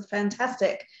me, that's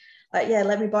fantastic. Like, yeah,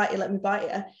 let me bite you.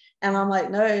 And I'm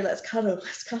like, no, let's cuddle.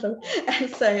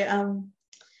 And so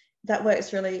that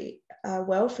works really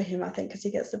well for him, I think, because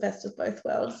he gets the best of both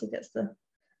worlds. He gets the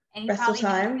wrestle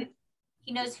time.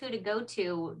 He knows who to go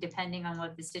to depending on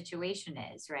what the situation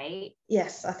is, right?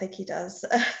 Yes, I think he does.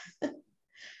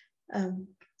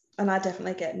 And I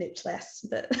definitely get nipped less,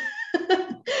 but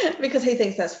because he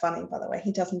thinks that's funny, by the way.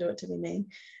 He doesn't do it to be mean.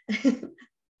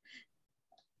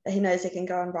 He knows he can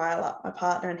go and rile up my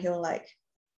partner, and he'll like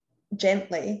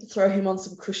gently throw him on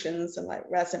some cushions and like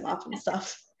razz him up and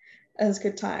stuff. And it's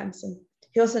good times. And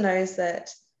he also knows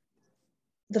that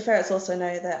the ferrets also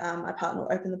know that my partner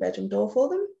will open the bedroom door for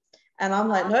them. And I'm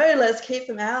like, no, let's keep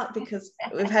them out, because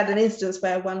we've had an instance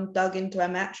where one dug into our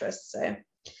mattress. So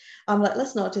I'm like,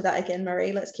 let's not do that again,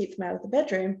 Marie. Let's keep them out of the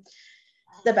bedroom.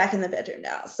 They're back in the bedroom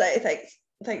now. So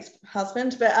thanks,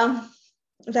 husband. But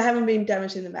they haven't been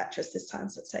damaging the mattress this time,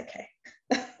 so it's okay.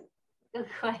 Oh,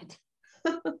 good.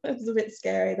 It was a bit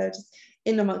scary. They're just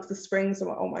in amongst the springs. I'm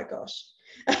like, oh my gosh.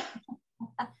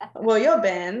 Well, you're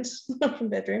banned from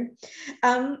bedroom.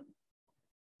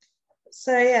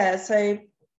 So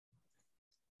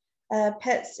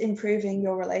pets improving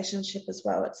your relationship as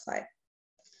well. It's like,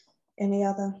 any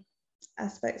other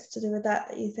aspects to do with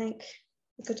that you think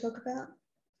we could talk about?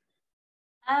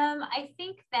 I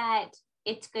think that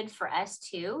it's good for us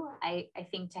too. I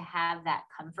think to have that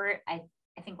comfort. I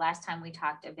think last time we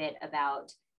talked a bit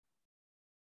about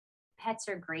pets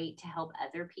are great to help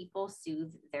other people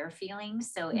soothe their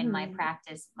feelings. So in my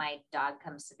practice, my dog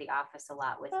comes to the office a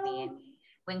lot with me, and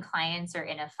when clients are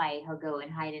in a fight, he'll go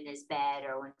and hide in his bed,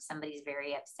 or when somebody's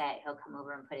very upset, he'll come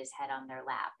over and put his head on their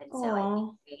lap. And so I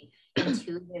think we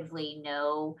intuitively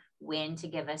know when to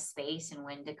give us space and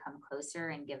when to come closer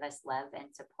and give us love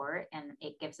and support. And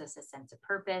it gives us a sense of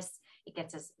purpose. It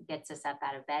gets us up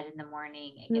out of bed in the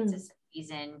morning. It gives us a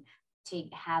reason to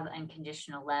have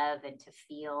unconditional love and to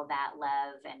feel that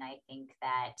love. And I think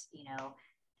that,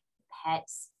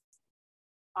 pets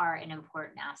are an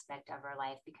important aspect of our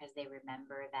life, because they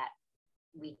remember that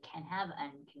we can have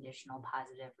unconditional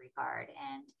positive regard.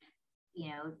 And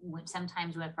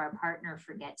sometimes if our partner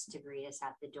forgets to greet us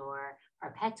at the door,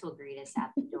 our pets will greet us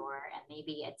at the door. And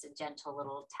maybe it's a gentle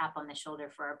little tap on the shoulder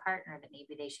for our partner that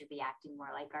maybe they should be acting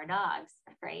more like our dogs,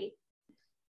 right?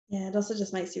 Yeah, it also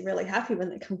just makes you really happy when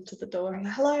they come to the door and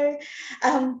hello.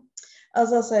 I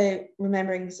was also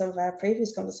remembering some of our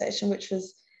previous conversation, which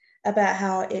was about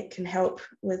how it can help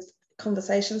with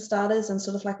conversation starters and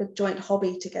sort of like a joint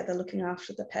hobby together, looking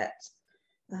after the pets.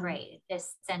 Right.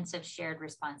 This sense of shared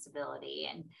responsibility,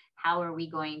 and how are we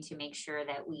going to make sure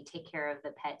that we take care of the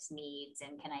pet's needs,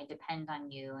 and can I depend on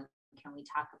you? And can we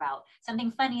talk about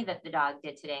something funny that the dog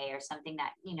did today, or something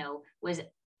that, was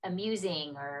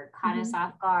amusing or caught us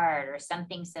off guard, or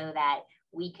something, so that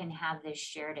we can have this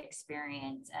shared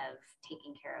experience of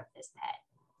taking care of this pet.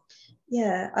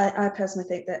 Yeah, I personally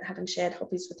think that having shared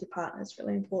hobbies with your partner is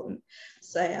really important.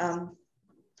 So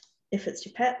if it's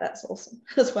your pet, that's awesome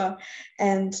as well.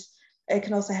 And it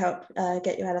can also help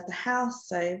get you out of the house.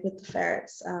 So with the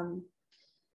ferrets,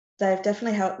 they've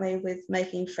definitely helped me with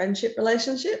making friendship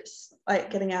relationships,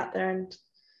 like getting out there and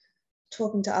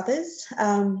talking to others.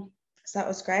 So that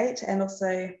was great. And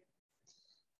also,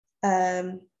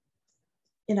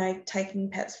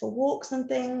 taking pets for walks and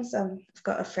things. I've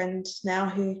got a friend now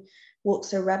who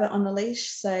walks a rabbit on a leash.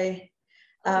 So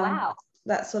wow.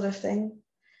 That sort of thing,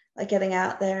 like getting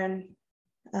out there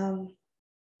and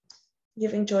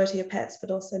giving joy to your pets,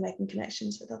 but also making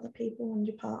connections with other people and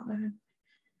your partner.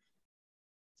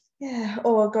 Yeah,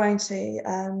 or going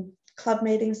to club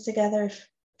meetings together. If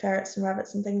ferrets and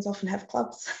rabbits and things often have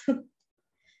clubs.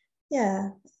 Yeah,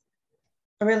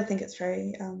 I really think it's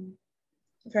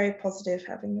very positive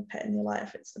having a pet in your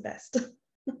life. It's the best.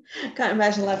 Can't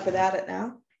imagine life without it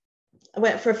now. I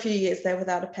went for a few years there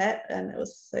without a pet, and it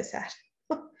was so sad.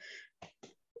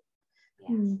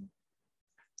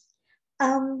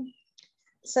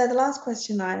 So the last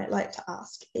question I like to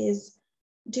ask is,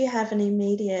 Do you have any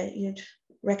media you'd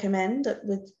recommend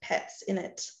with pets in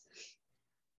it?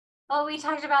 Oh, we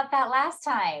talked about that last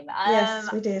time.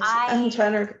 Yes, we did. I'm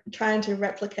trying to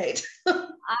replicate.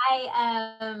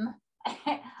 I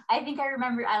I think I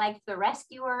remember I liked The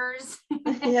Rescuers.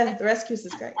 Yeah, The Rescuers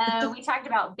is great. We talked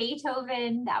about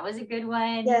Beethoven. That was a good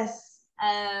one. Yes.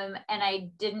 And I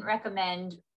didn't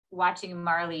recommend watching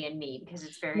Marley and Me because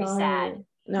it's very sad.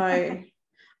 No,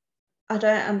 I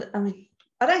don't. I mean,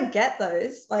 I don't get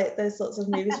those, like those sorts of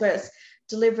movies where it's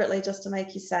deliberately just to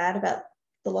make you sad about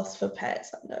the loss of a pet.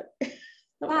 No.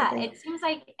 Yeah, it seems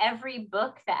like every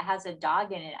book that has a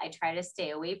dog in it, I try to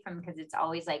stay away from because it's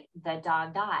always like the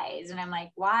dog dies, and I'm like,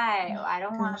 why? I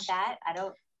don't want that. I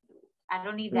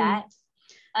don't need that.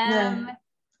 No.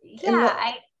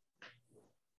 Yeah,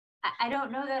 I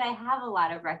don't know that I have a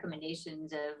lot of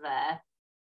recommendations of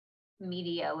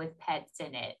media with pets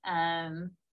in it.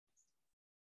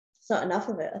 It's not enough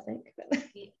of it, I think.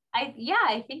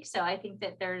 I think so. I think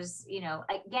that there's,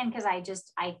 again, because I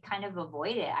kind of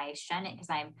avoid it. I shun it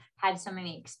because I've had so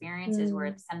many experiences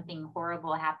where something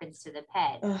horrible happens to the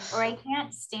pet. Or I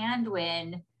can't stand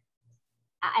when,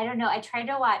 I don't know, I tried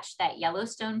to watch that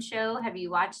Yellowstone show. Have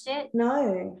you watched it?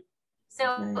 No. So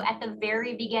at the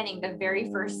very beginning, the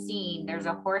very first scene, there's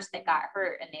a horse that got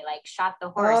hurt and they like shot the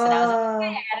horse. And I was like,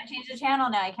 okay, I gotta change the channel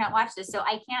now. I can't watch this. So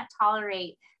I can't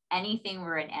tolerate anything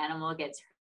where an animal gets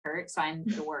hurt. So I'm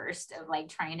the worst of like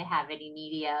trying to have any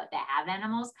media that have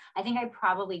animals. I think I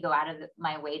probably go out of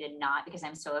my way to not, because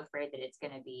I'm so afraid that it's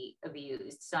going to be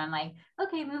abused. So I'm like,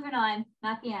 okay, moving on,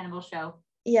 not the animal show.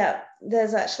 Yeah,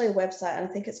 there's actually a website and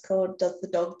I think it's called Does the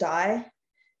Dog Die?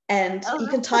 And you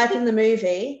can type in the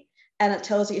movie and it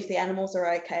tells you if the animals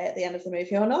are okay at the end of the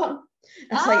movie or not.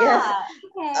 It's like, yes,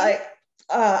 okay.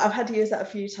 I've had to use that a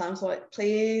few times. Like,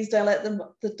 please don't let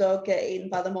the dog get eaten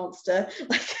by the monster.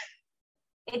 Like,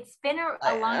 it's been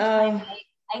a long time.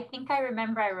 I think I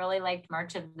remember I really liked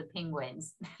March of the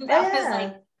Penguins. That was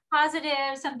like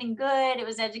positive, something good. It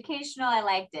was educational. I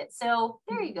liked it. So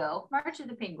there you go, March of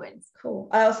the Penguins. Cool.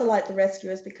 I also like The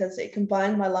Rescuers because it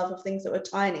combined my love of things that were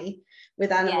tiny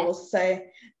with animals. Yes.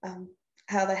 So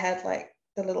how they had like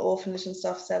the little orphanage and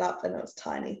stuff set up and it was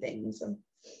tiny things.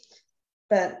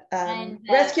 But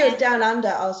Rescuers Down Under,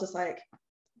 I was just like,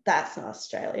 that's not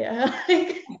Australia.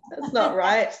 That's not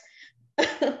right.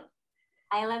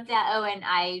 I love that. Oh, and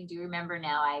I do remember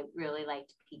now, I really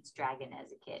liked Pete's Dragon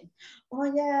as a kid. Oh,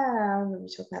 yeah. I remember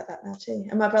talking about that now too.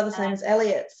 And my brother's name is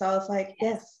Elliot. So I was like,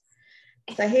 yes.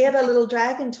 So he had a little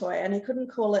dragon toy and he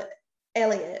couldn't call it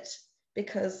Elliot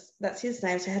because that's his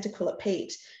name. So he had to call it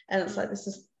Pete. And it's like, this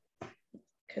is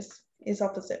because he's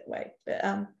opposite way.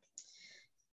 But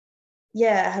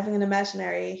yeah, having an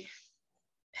imaginary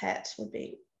pet would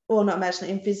be, or not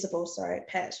imaginary, invisible, sorry,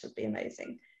 pet would be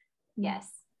amazing. Yes.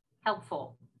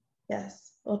 Helpful.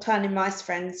 Yes. Or tiny mice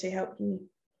friends who help you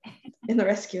in the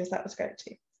rescues. That was great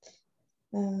too.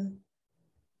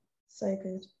 So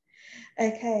good.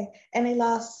 Okay. Any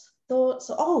last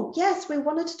thoughts? Oh, yes. We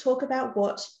wanted to talk about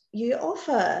what you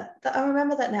offer. I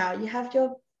remember that now. You have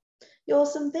your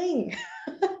awesome thing.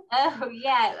 Oh,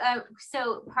 yeah.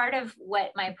 So part of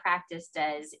what my practice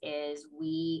does is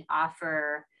we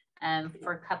offer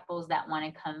for couples that want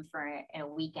to come for a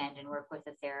weekend and work with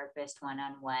a therapist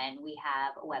one-on-one. We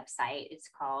have a website. It's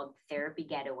called Therapy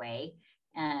Getaway.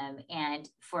 And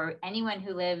for anyone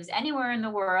who lives anywhere in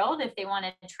the world, if they want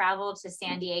to travel to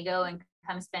San Diego and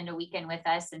come spend a weekend with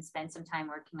us and spend some time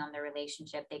working on their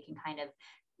relationship, they can kind of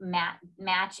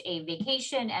match a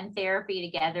vacation and therapy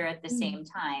together at the same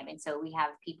time. And so we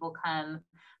have people come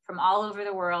from all over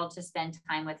the world to spend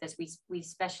time with us. We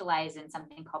specialize in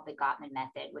something called the Gottman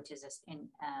method, which is an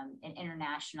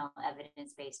international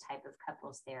evidence-based type of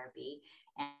couples therapy.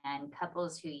 And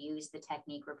couples who use the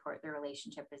technique report their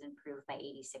relationship is improved by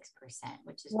 86%,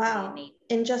 which is pretty amazing.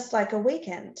 In just like a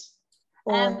weekend.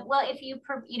 Well,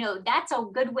 if that's a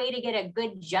good way to get a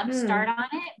good jump start on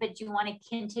it, but you want to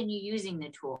continue using the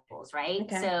tools, right?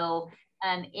 Okay. So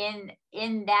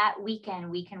in that weekend,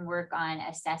 we can work on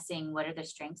assessing what are the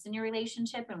strengths in your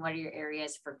relationship and what are your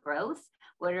areas for growth.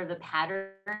 What are the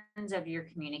patterns of your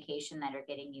communication that are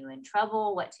getting you in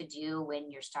trouble? What to do when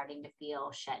you're starting to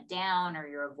feel shut down or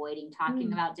you're avoiding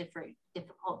talking about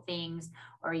difficult things,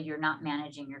 or you're not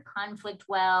managing your conflict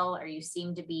well, or you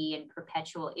seem to be in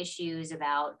perpetual issues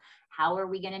about how are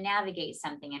we going to navigate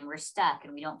something and we're stuck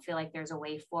and we don't feel like there's a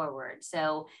way forward.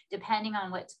 So depending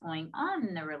on what's going on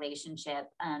in the relationship,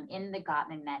 in the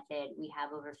Gottman method, we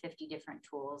have over 50 different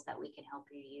tools that we can help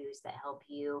you use that help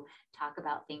you talk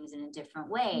about things in a different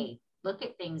way, look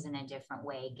at things in a different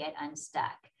way, get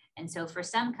unstuck. And so for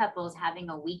some couples, having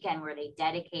a weekend where they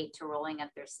dedicate to rolling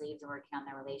up their sleeves and working on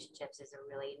their relationships is a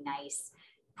really nice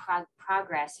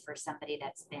progress for somebody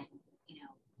that's been,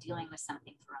 dealing with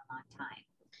something for a long time.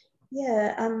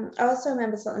 Yeah, I also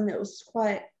remember something that was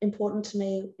quite important to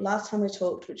me last time we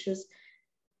talked, which was,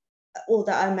 or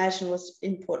that I imagine was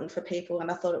important for people,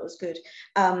 and I thought it was good,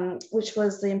 which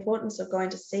was the importance of going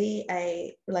to see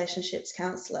a relationships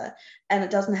counsellor. And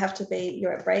it doesn't have to be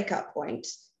you're at breakup point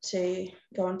to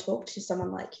go and talk to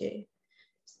someone like you.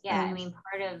 Yeah, I mean,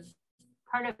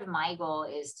 part of my goal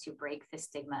is to break the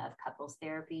stigma of couples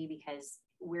therapy, because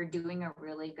we're doing a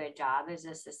really good job as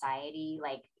a society,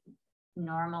 like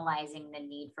normalizing the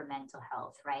need for mental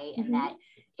health, right? And that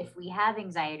if we have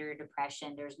anxiety or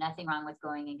depression, there's nothing wrong with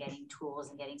going and getting tools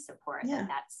and getting support. Yeah.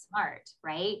 That's smart,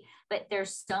 right? But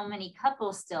there's so many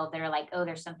couples still that are like, oh,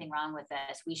 there's something wrong with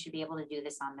us, we should be able to do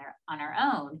this on our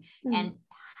own. And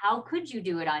how could you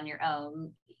do it on your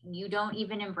own? You don't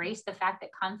even embrace the fact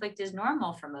that conflict is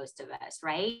normal for most of us,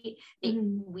 right?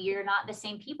 We are not the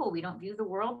same people. We don't view the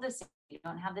world the same. We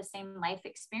don't have the same life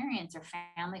experience or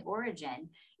family origin.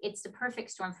 It's the perfect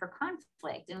storm for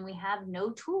conflict. And we have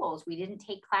no tools. We didn't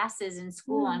take classes in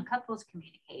school on couples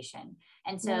communication.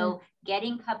 And so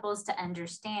getting couples to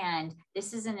understand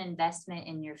this is an investment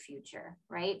in your future,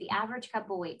 right? The average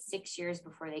couple waits 6 years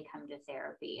before they come to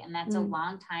therapy. And that's a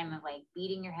long time of like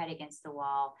beating your head against the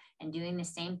wall and doing the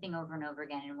same thing over and over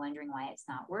again and wondering why it's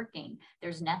not working.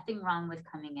 There's nothing wrong with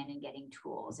coming in and getting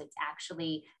tools. It's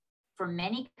actually, for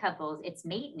many couples, it's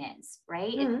maintenance,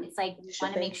 right? It's like we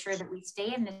want to make sure that we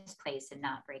stay in this place and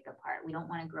not break apart. We don't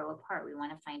want to grow apart. We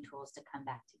want to find tools to come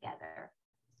back together.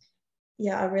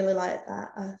 Yeah, I really like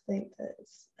that. I think that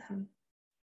it's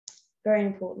very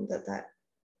important that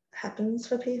happens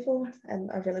for people, and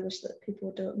I really wish that people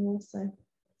would do it more. So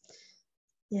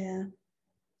yeah,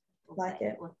 like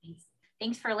it. Well,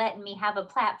 thanks for letting me have a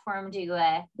platform to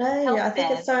I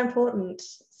think it's so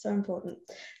important.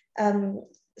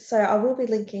 So I will be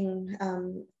linking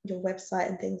your website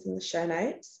and things in the show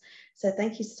notes. So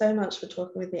thank you so much for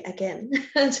talking with me again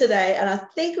today. And I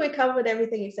think we covered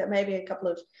everything except maybe a couple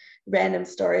of random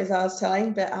stories I was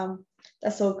telling, but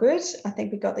that's all good. I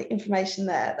think we got the information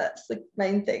there. That's the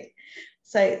main thing.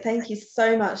 So thank you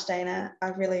so much, Dana. I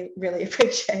really, really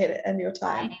appreciate it and your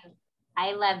time.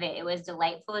 I love it. It was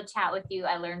delightful to chat with you.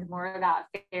 I learned more about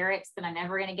ferrets than I'm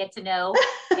ever going to get to know.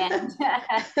 And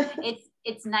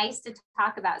it's nice to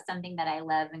talk about something that I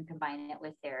love and combine it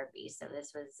with therapy. So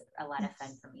this was a lot of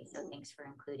fun for me. So thanks for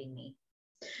including me.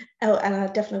 Oh, and I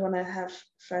definitely want to have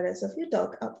photos of your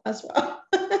dog up as well.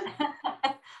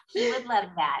 He would love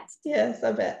that. Yes,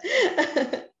 I bet.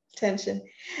 Tension.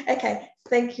 Okay,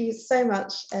 thank you so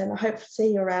much. And I hope to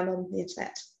see you around on the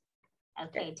internet.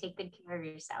 Okay, take good care of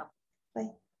yourself.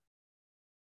 Bye.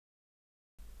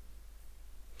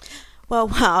 Well,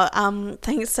 wow.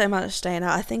 Thanks so much, Dana.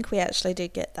 I think we actually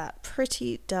did get that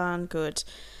pretty darn good.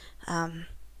 I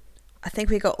think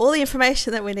we got all the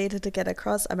information that we needed to get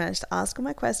across. I managed to ask all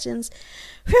my questions.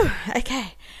 Whew,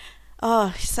 okay.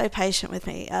 Oh, so patient with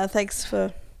me. Thanks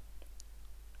for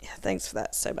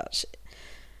that so much.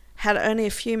 Had only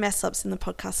a few mess ups in the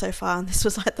podcast so far, and this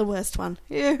was like the worst one.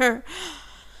 Yeah.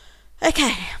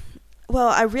 Okay. Well,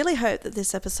 I really hope that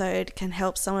this episode can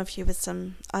help some of you with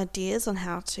some ideas on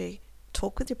how to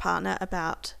talk with your partner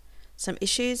about some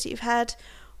issues you've had,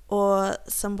 or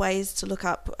some ways to look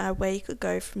up where you could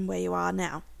go from where you are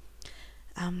now.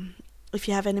 If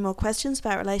you have any more questions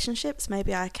about relationships and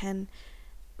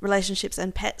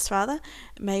pets,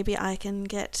 maybe I can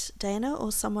get Dana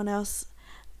or someone else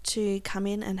to come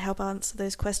in and help answer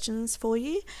those questions for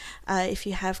you. If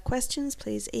you have questions,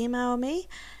 please email me.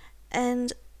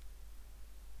 And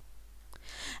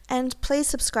please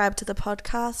subscribe to the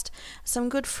podcast. Some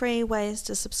good free ways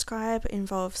to subscribe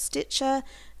involve Stitcher,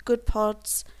 Good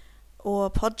Pods,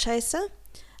 or Podchaser.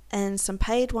 And some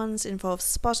paid ones involve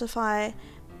Spotify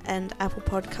and Apple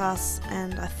Podcasts,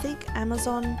 and I think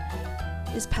Amazon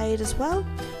is paid as well.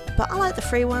 But I like the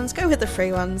free ones. Go with the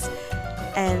free ones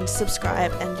and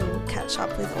subscribe, and you'll catch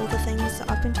up with all the things that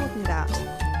I've been talking about.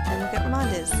 And you'll get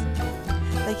reminders.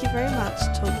 Thank you very much.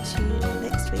 Talk to you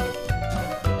next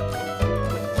week.